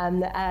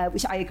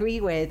 which I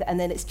agree with, and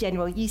then it's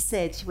general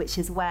usage, which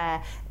is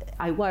where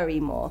I worry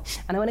more.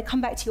 And I want to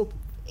come back to your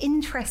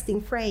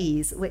interesting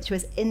phrase, which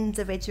was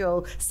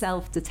individual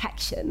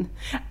self-detection.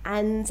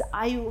 And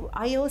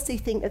I also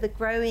think that the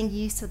growing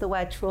use of the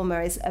word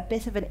trauma is a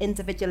bit of an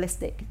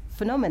individualistic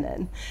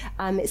phenomenon.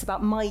 It's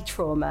about my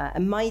trauma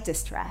and my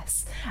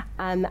distress,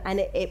 and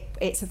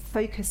it's a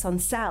focus on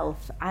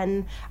self.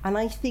 And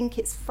I think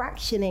it's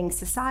fractioning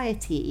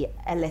society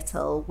a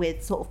little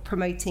with sort of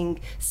promoting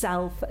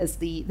self as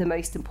the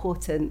most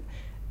important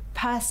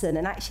person,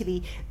 and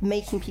actually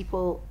making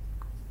people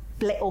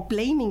or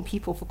blaming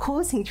people for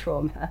causing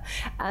trauma,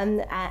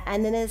 and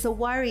then there's a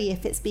worry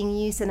if it's being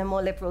used in a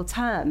more liberal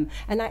term.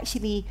 And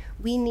actually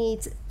we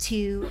need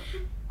to,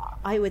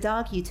 I would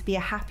argue, to be a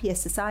happier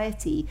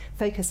society,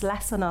 focus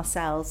less on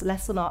ourselves,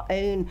 less on our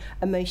own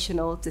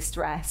emotional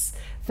distress,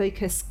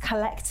 focus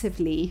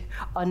collectively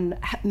on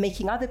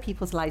making other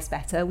people's lives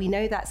better. We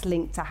know that's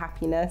linked to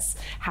happiness,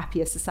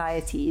 happier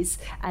societies,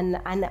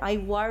 and I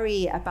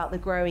worry about the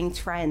growing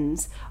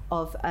trend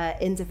of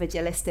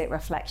individualistic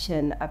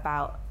reflection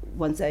about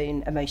one's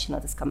own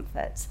emotional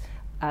discomfort.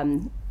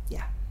 I've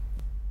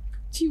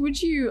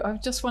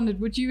just wondered,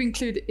 would you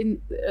include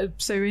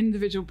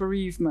individual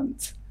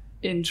bereavement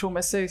in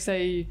trauma? So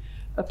say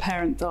a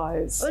parent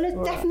dies. Well,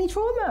 it's definitely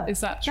trauma.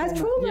 Is that trauma?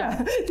 That's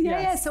trauma.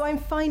 Yeah. So I'm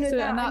fine with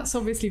that. And that's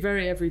obviously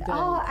very everyday.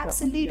 Oh,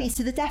 absolutely.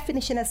 So the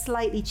definition has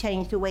slightly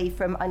changed away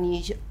from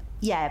unusual.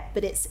 Yeah,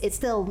 but it's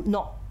still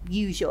not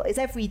usual. It's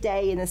every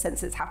day in the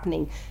sense that it's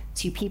happening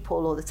to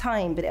people all the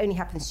time, but it only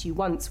happens to you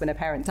once when a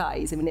parent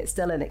dies. I mean, it's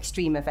still an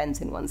extreme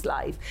event in one's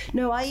life.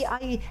 No,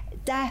 I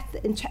death,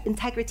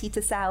 integrity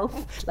to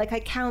self, like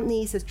I count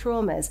these as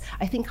traumas.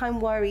 I think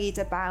I'm worried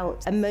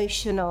about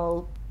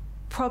emotional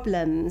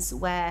problems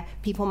where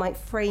people might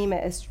frame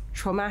it as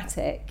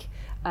traumatic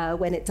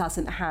when it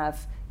doesn't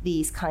have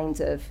these kinds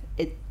of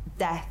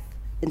death,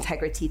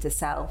 integrity to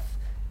self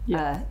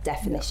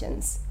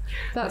definitions.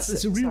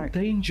 There's a real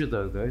danger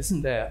though,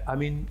 isn't there? I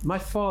mean, my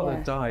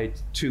father died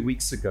 2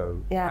 weeks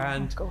ago,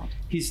 and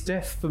his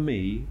death for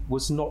me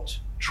was not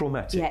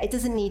traumatic. Yeah, it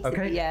doesn't need to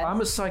be. I'm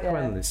a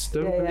psychoanalyst.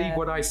 Don't believe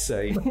what I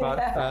say,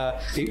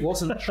 but it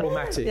wasn't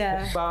traumatic.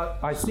 But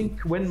I think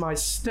when my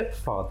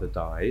stepfather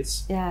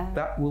dies,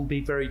 that will be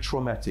very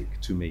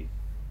traumatic to me.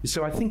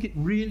 So I think it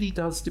really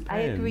does depend.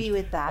 I agree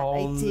with that.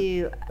 I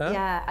do.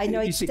 I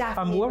know. You see,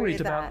 I'm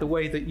worried about the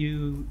way that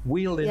you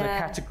wheel in a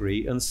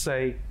category and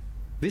say,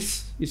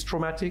 this is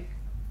traumatic,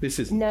 this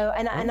isn't. No,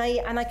 and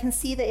I can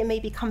see that it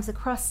maybe comes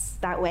across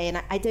that way,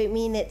 and I don't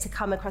mean it to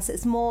come across.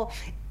 It's more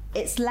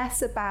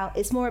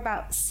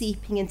about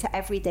seeping into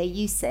everyday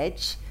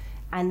usage,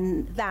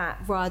 and that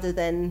rather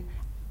than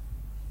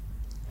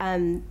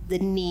the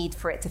need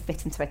for it to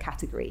fit into a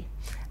category.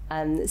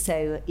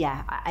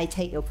 I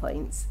take your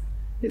points.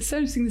 It's so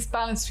interesting, this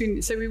balance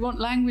between, so we want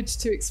language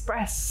to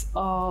express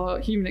our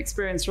human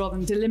experience rather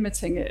than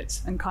delimiting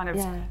it and kind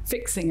of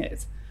fixing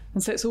it.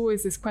 And so it's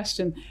always this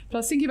question. But I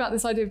was thinking about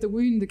this idea of the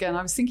wound again.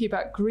 I was thinking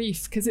about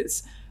grief, because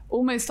it's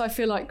almost, I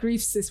feel like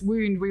grief's this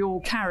wound we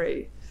all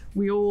carry.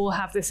 We all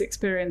have this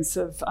experience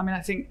of, I mean, I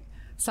think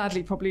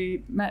sadly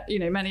probably,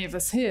 many of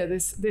us here,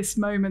 this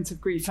moment of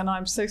grief. And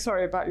I'm so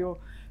sorry about your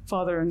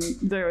father, and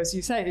though, as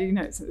you say,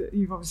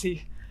 you've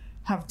obviously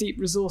have deep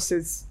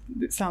resources,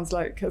 it sounds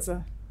like, as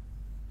a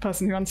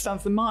person who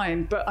understands the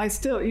mind, but I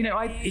still,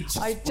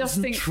 I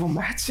just think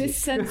traumatic. This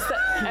sense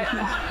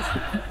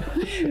that,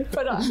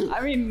 but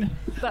I mean,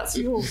 that's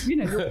your,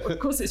 of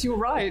course, it's your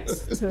right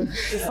to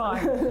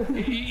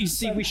define. You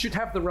see, we should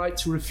have the right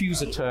to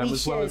refuse a term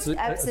as well as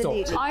adopt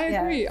it. I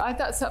agree.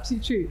 That's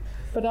absolutely true.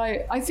 But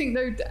I think,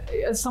 though,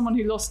 as someone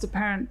who lost a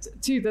parent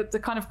too, that the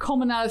kind of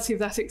commonality of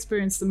that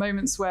experience, the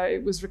moments where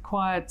it was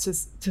required to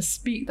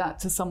speak that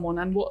to someone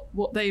and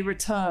what they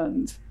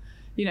returned.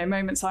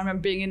 Moments I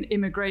remember being in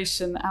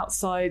immigration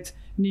outside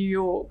New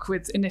York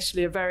with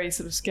initially a very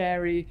sort of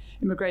scary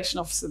immigration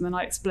officer. And then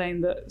I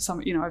explained that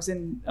I was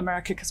in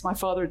America because my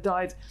father had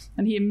died,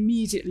 and he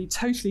immediately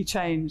totally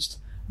changed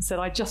and said,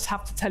 I just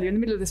have to tell you, in the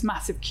middle of this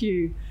massive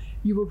queue,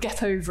 you will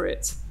get over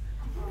it.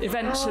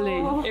 Eventually,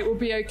 it will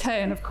be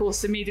okay. And of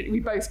course, immediately we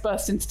both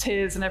burst into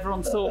tears, and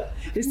everyone thought,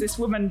 is this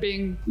woman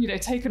being,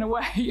 taken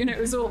away? It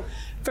was all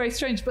very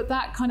strange. But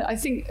that kind of, I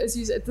think, as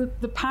you said,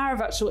 the power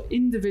of actual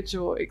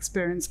individual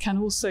experience can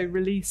also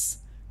release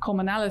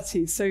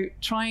commonality. So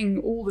trying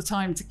all the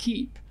time to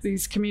keep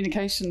these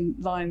communication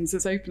lines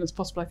as open as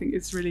possible, I think,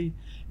 is really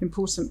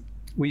important.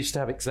 we used to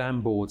have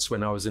exam boards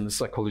when I was in the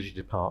psychology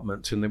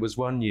department, and there was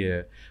one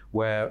year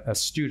where a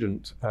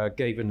student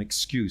gave an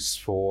excuse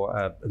for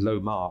a low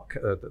mark.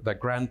 Their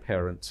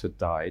grandparent had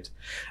died,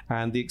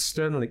 and the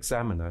external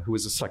examiner, who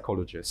was a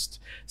psychologist,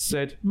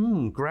 said,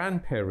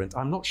 grandparent,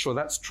 I'm not sure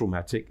that's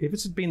traumatic. If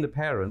it had been the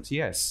parent,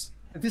 yes.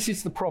 This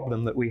is the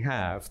problem that we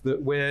have,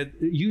 that we're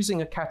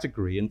using a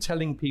category and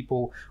telling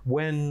people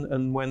when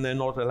they're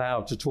not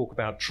allowed to talk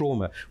about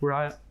trauma,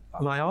 where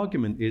my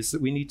argument is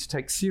that we need to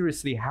take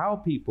seriously how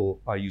people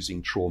are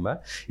using trauma.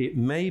 It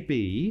may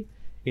be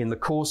in the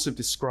course of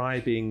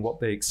describing what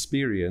they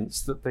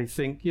experienced that they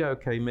think, yeah,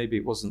 okay, maybe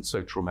it wasn't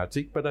so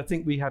traumatic, but I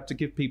think we have to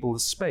give people the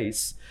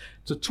space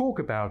to talk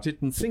about it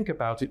and think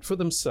about it for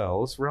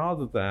themselves,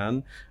 rather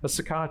than a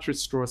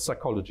psychiatrist or a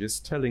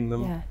psychologist telling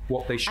them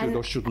what they should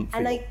or shouldn't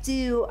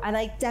feel. And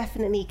I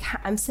definitely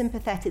I'm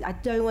sympathetic. I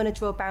don't want to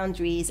draw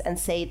boundaries and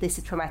say this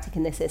is traumatic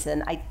and this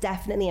isn't. I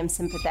definitely am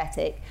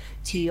sympathetic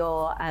to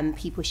your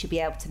people should be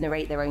able to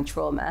narrate their own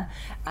trauma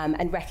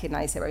and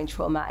recognize their own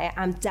trauma. I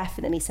am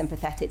definitely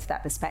sympathetic to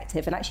that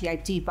perspective, and actually I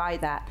do buy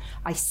that.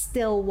 I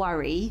still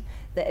worry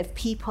that if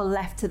people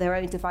left to their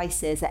own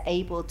devices are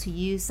able to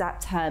use that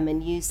term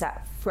and use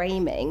that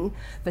framing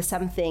for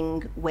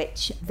something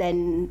which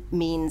then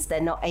means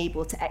they're not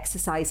able to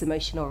exercise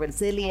emotional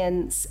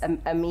resilience,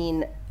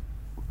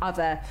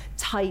 other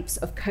types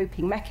of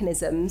coping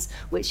mechanisms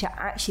which are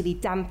actually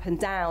dampened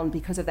down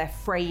because of their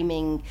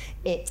framing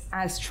it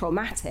as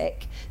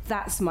traumatic.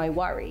 That's my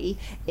worry,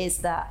 is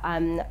that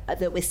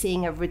that we're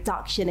seeing a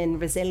reduction in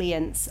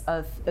resilience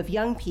of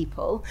young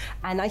people.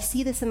 And I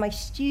see this in my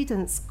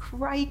students.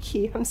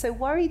 Crikey, I'm so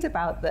worried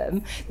about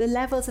them. The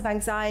levels of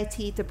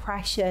anxiety,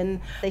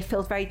 depression, they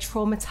feel very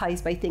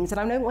traumatized by things.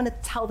 And I don't want to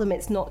tell them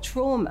it's not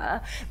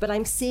trauma, but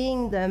I'm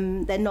seeing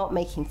them, they're not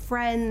making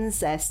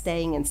friends, they're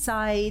staying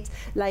inside.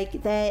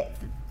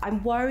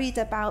 I'm worried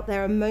about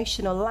their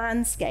emotional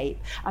landscape,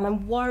 and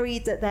I'm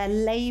worried that their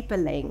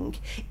labeling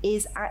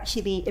is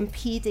actually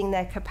impeding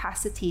their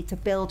capacity to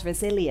build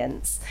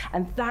resilience.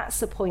 And that's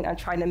the point I'm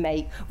trying to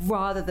make,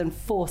 rather than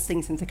force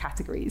things into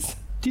categories.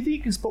 Do you think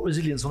you can spot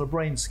resilience on a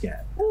brain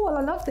scan? Oh, well,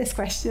 I love this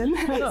question.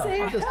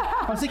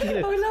 I'm thinking,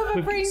 I love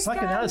a brain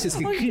psychoanalysis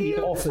scan. can clearly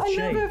off the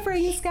chain. I love a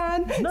brain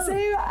scan. No.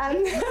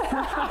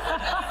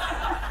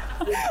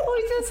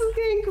 We just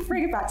going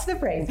bring it back to the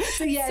brain.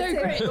 So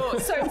great. You're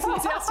so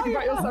enthusiastic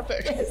about your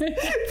subject.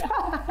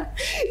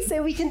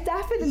 So we can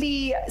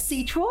definitely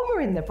see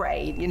trauma in the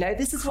brain. You know,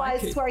 this is why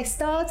this is where I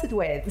started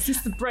with. This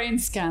is the brain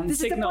scan This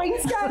signal.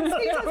 is the brain scan.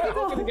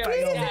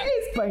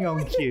 It's playing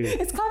on cue.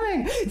 It's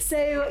coming.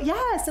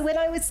 So when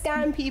I would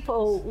scan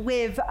people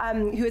with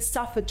who had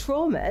suffered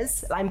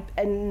traumas,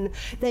 and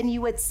then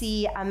you would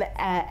see an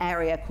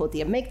area called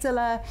the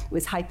amygdala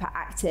was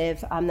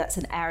hyperactive. That's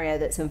an area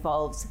that's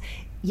involved,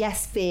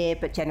 yes, fear,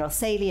 but general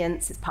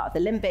salience. It's part of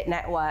the limbic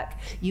network.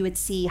 You would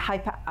see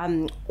hyper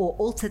or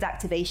altered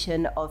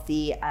activation of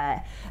the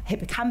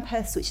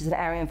hippocampus, which is an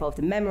area involved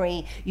in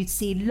memory. You'd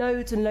see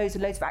loads and loads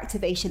and loads of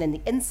activation in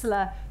the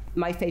insula,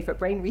 my favorite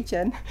brain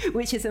region,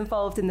 which is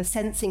involved in the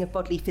sensing of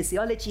bodily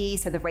physiology,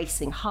 so the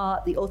racing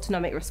heart, the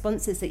autonomic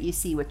responses that you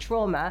see with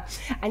trauma.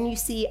 And you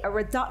see a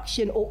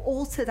reduction or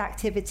altered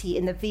activity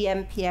in the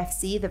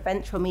VMPFC, the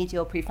ventral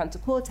medial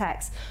prefrontal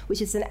cortex,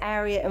 which is an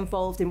area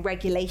involved in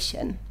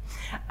regulation.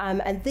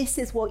 And this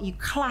is what you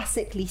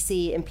classically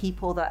see in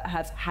people that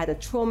have had a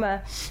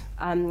trauma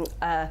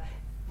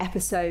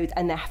episode,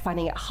 and they're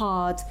finding it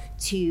hard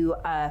to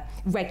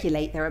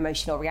regulate their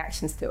emotional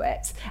reactions to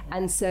it.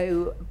 And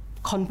so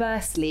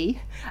conversely,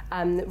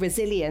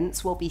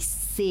 resilience will be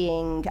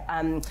seeing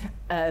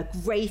a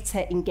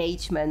greater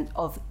engagement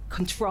of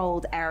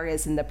controlled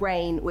areas in the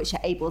brain, which are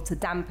able to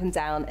dampen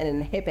down and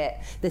inhibit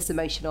this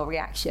emotional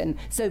reaction.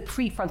 So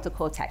prefrontal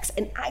cortex.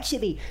 And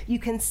actually, you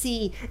can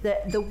see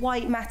that the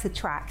white matter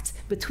tract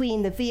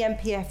between the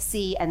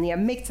VMPFC and the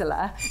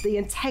amygdala, the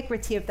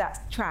integrity of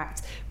that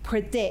tract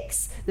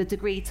predicts the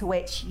degree to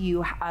which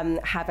you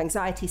have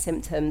anxiety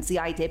symptoms, the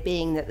idea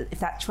being that if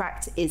that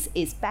tract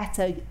is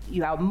better,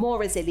 you are more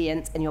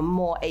resilient and you're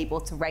more able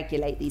to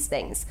regulate these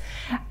things.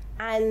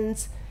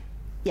 And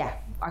yeah,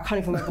 I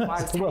can't even remember why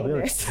I was telling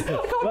this. I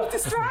got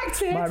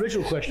distracted. My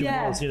original question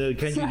was, can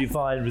you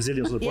define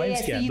resilience on a brain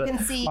scan? So but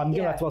I'm going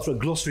to have to ask for a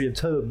glossary of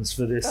terms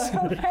for this.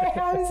 Okay,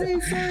 I'm so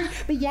sorry.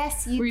 But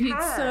yes, we need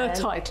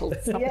titles.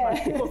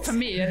 Well, for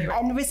me, anyway.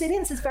 And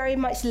resilience is very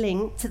much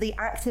linked to the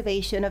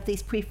activation of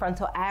these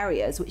prefrontal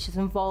areas, which is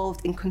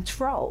involved in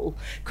control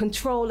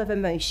of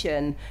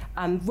emotion,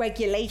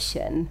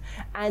 regulation.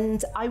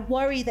 And I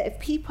worry that if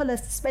people are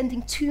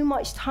spending too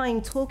much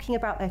time talking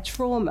about their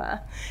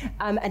trauma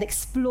and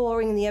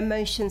exploring the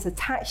emotions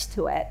attached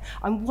to it,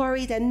 I'm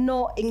worried they're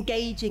not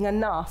engaging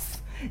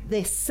enough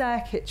this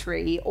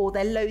circuitry, or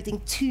they're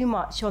loading too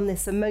much on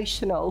this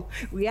emotional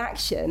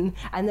reaction,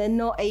 and they're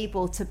not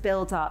able to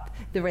build up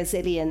the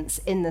resilience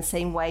in the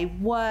same way.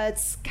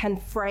 Words can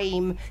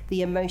frame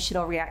the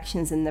emotional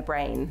reactions in the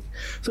brain.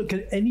 So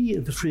can any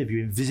of the three of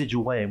you envisage a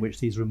way in which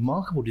these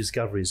remarkable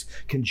discoveries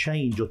can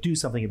change or do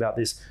something about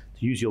this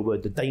to use your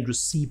word, the dangerous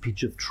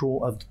seepage of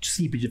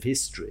seepage of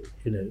history.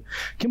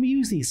 Can we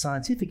use these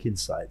scientific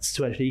insights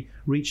to actually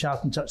reach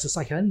out and touch the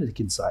psychoanalytic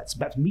insights,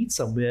 perhaps meet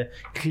somewhere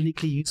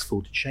clinically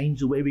useful to change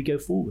the way we go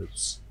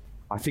forwards?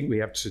 I think we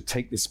have to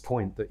take this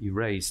point that you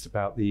raised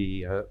about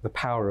the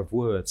power of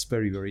words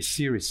very, very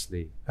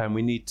seriously. And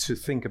we need to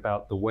think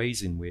about the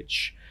ways in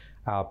which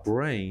our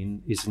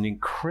brain is an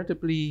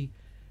incredibly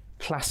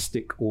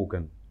plastic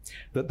organ,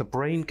 that the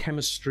brain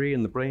chemistry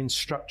and the brain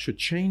structure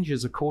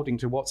changes according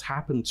to what's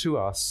happened to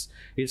us.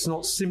 It's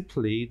not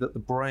simply that the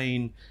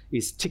brain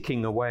is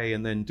ticking away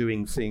and then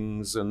doing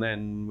things and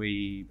then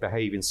we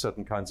behave in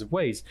certain kinds of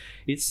ways.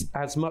 It's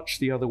as much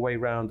the other way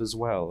around as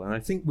well. And I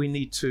think we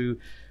need to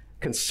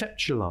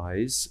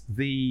conceptualize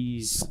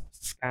these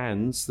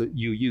scans that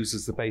you use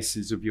as the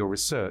basis of your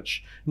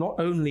research, not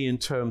only in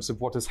terms of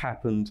what has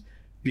happened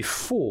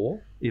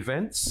before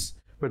events,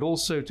 but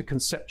also to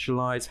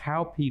conceptualize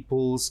how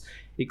people's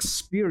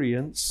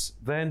experience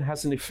then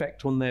has an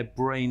effect on their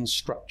brain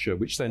structure,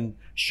 which then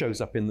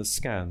shows up in the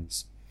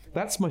scans.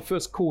 That's my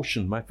first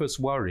caution, my first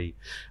worry,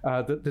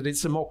 that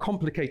it's a more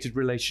complicated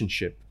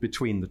relationship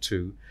between the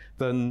two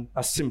than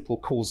a simple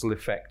causal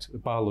effect, a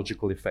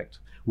biological effect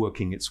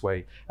working its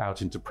way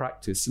out into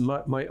practice. And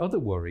my other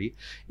worry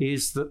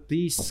is that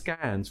these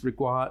scans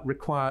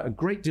require a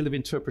great deal of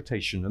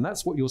interpretation, and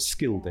that's what you're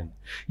skilled in.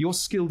 You're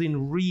skilled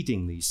in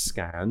reading these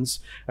scans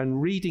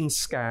and reading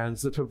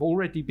scans that have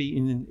already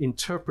been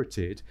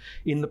interpreted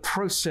in the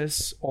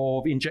process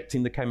of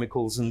injecting the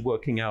chemicals and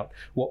working out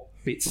what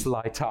bits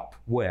light up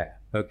where.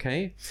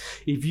 Okay,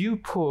 if you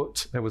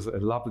there was a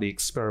lovely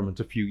experiment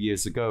a few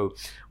years ago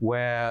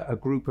where a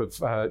group of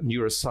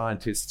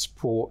neuroscientists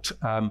brought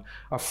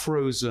a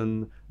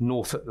frozen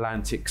North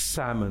Atlantic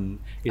salmon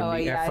in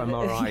the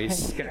fMRI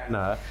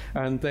scanner,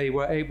 and they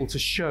were able to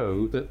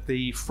show that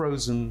the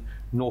frozen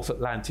North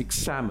Atlantic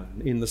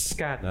salmon in the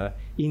scanner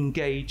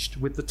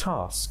engaged with the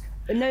task.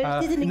 No,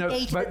 it didn't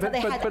engage, but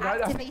they had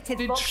activated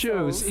voxels. What it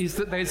shows is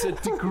that there's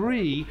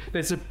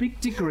a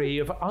big degree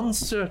of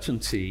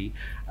uncertainty,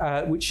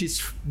 which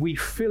is we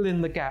fill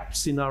in the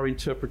gaps in our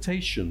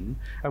interpretation,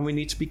 and we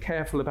need to be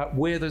careful about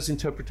where those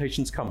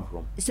interpretations come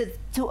from. So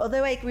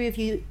although I agree with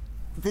you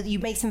that you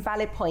make some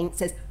valid points,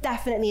 there's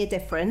definitely a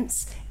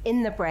difference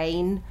in the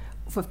brain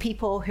for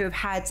people who have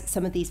had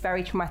some of these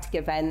very traumatic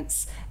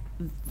events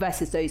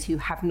versus those who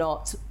have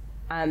not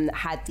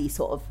had these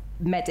sort of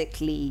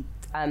medically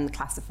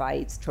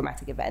classified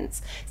traumatic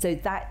events. So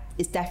that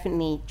is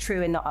definitely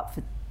true and not up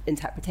for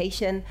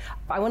interpretation.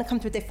 But I want to come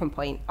to a different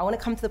point. I want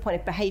to come to the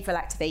point of behavioural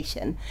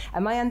activation.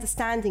 And my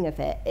understanding of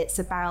it, it's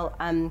about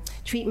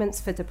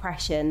treatments for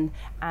depression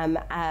and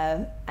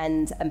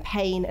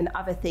pain and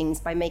other things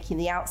by making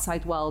the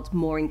outside world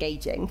more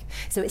engaging.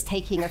 So it's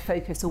taking a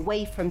focus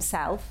away from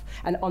self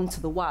and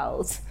onto the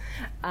world.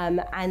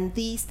 And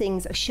these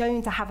things are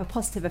shown to have a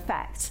positive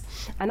effect.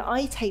 And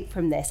I take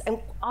from this, and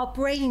our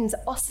brains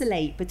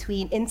oscillate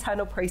between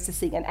internal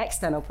processing and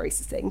external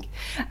processing.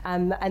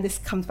 And this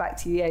comes back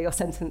to your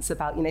sentence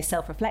about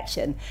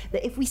self-reflection,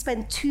 that if we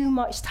spend too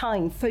much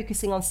time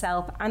focusing on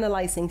self,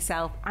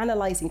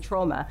 analysing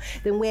trauma,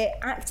 then we're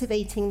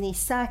activating these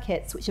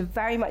circuits which are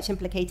very much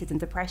implicated in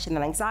depression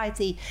and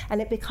anxiety,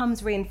 and it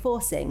becomes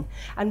reinforcing.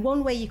 And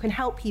one way you can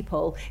help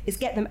people is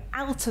get them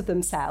out of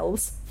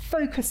themselves,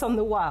 focus on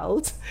the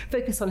world,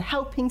 focus on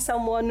helping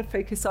someone,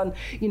 focus on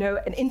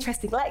an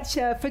interesting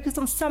lecture, focus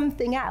on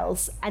something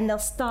else, and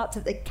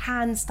they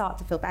can start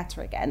to feel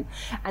better again.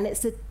 And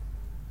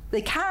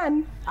they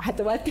can. I had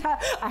the word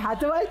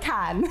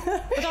can.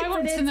 But I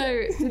want to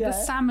know, did the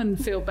salmon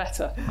feel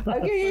better?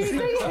 Okay.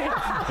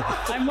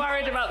 I'm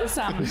worried about the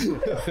salmon.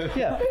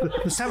 Yeah,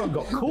 the salmon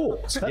got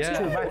caught. That's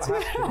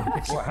traumatic.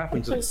 What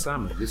happened to the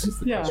salmon? This is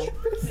the question.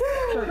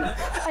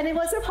 And it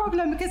was a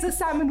problem because the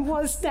salmon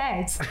was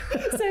dead. So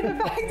the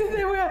fact that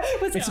there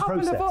was a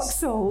couple of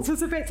voxels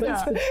was a bit.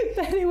 But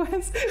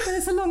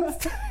it's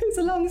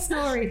a long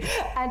story.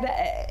 And.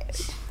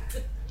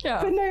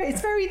 But no,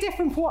 it's very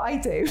different from what I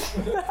do.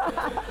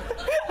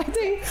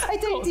 I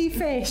don't do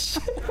fish.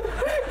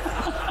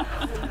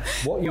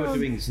 What you're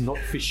doing is not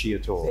fishy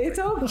at all. It's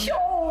all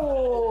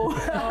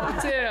Oh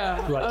dear.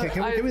 Right,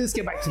 can we just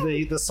get back to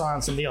the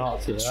science and the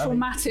art here?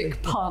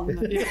 Traumatic pun.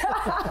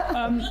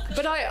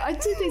 But I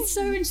did, it's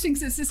so interesting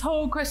because it's this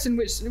whole question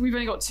which we've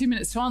only got 2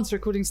 minutes to answer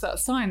according to that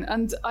sign.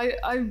 And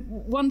I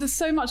wonder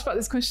so much about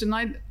this question.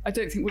 I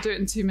don't think we'll do it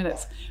in 2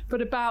 minutes,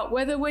 but about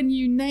whether when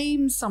you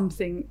name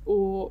something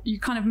or you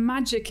kind of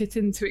magic it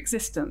into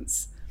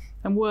existence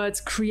and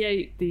words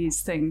create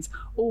these things,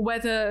 or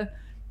whether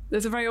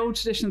there's a very old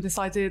tradition of this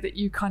idea that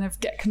you kind of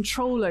get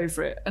control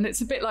over it. And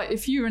it's a bit like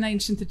if you were an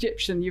ancient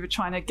Egyptian, you were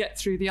trying to get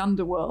through the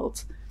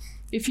underworld.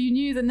 If you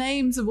knew the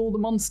names of all the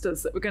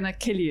monsters that were going to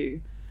kill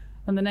you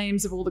and the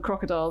names of all the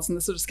crocodiles and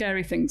the sort of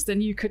scary things,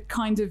 then you could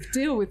kind of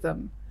deal with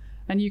them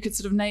and you could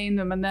sort of name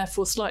them and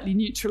therefore slightly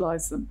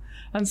neutralize them.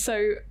 And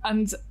so,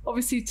 and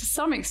obviously to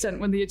some extent,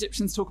 when the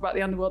Egyptians talk about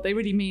the underworld, they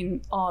really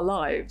mean our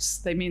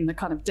lives. They mean the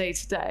kind of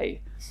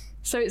day-to-day.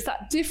 So it's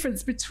that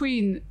difference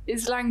between,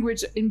 is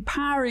language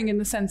empowering in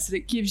the sense that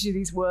it gives you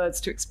these words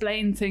to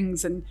explain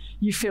things and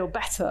you feel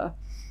better,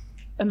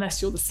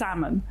 unless you're the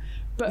salmon,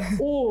 but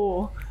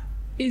or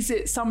is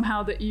it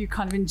somehow that you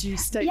kind of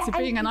induce states of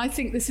being? And I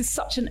think this is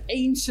such an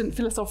ancient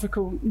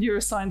philosophical,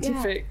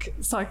 neuroscientific,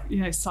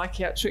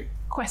 psychiatric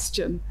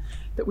question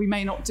that we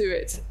may not do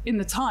it in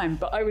the time,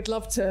 but I would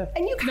love to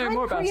know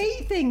more about it.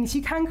 And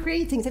you can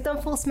create things. They've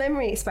done false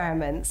memory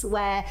experiments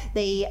where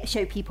they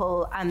show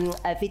people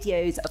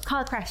videos of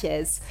car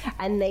crashes,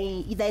 and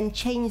they then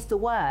change the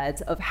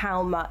word of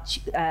how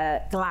much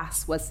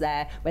glass was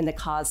there when the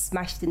cars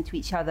smashed into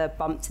each other,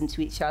 bumped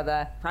into each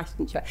other, crashed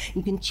into each other.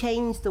 You can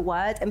change the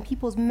word, and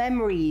people's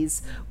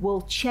memories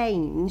will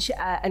change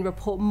and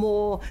report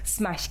more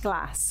smashed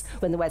glass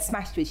when the word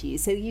smashed was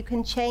used. So you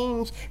can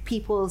change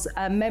people's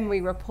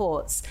memory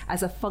reports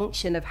as a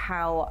function of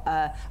how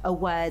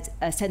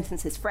a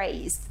sentence is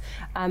phrased.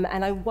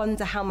 And I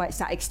wonder how much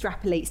that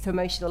extrapolates to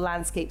emotional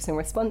landscapes and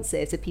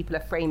responses. If people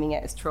are framing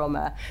it as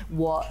trauma,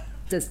 what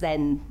does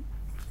then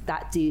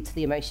that do to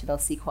the emotional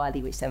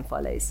sequelae which then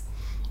follows?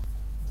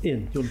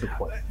 Ian, your big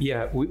point.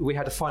 Yeah, we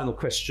had a final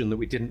question that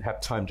we didn't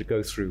have time to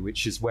go through,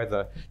 which is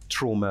whether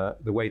trauma,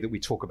 the way that we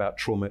talk about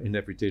trauma in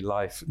everyday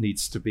life,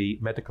 needs to be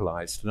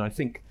medicalized. And I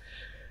think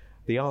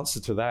the answer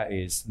to that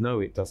is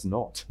no, it does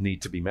not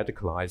need to be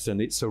medicalized,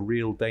 and it's a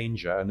real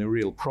danger and a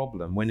real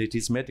problem when it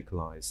is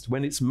medicalized.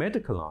 When it's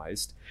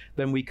medicalized,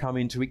 then we come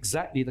into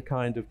exactly the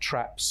kind of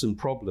traps and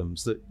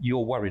problems that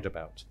you're worried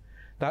about.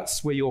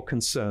 That's where your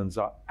concerns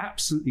are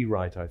absolutely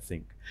right, I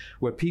think,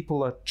 where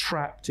people are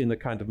trapped in a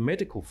kind of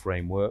medical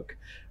framework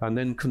and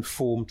then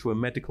conform to a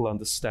medical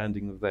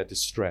understanding of their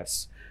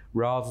distress,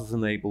 rather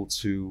than able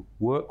to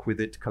work with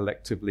it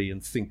collectively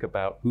and think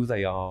about who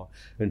they are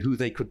and who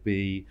they could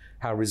be,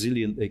 how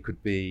resilient they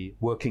could be,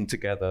 working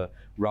together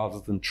rather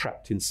than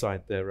trapped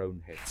inside their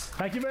own heads.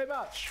 Thank you very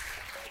much.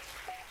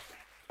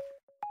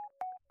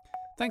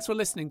 Thanks for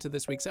listening to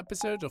this week's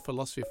episode of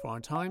Philosophy for Our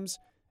Times.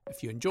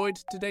 If you enjoyed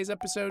today's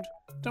episode,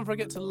 don't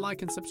forget to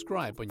like and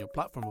subscribe on your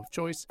platform of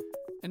choice,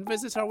 and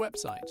visit our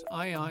website,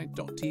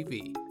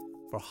 ii.tv,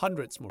 for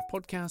hundreds more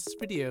podcasts,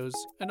 videos,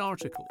 and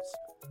articles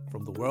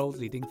from the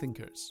world-leading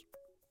thinkers.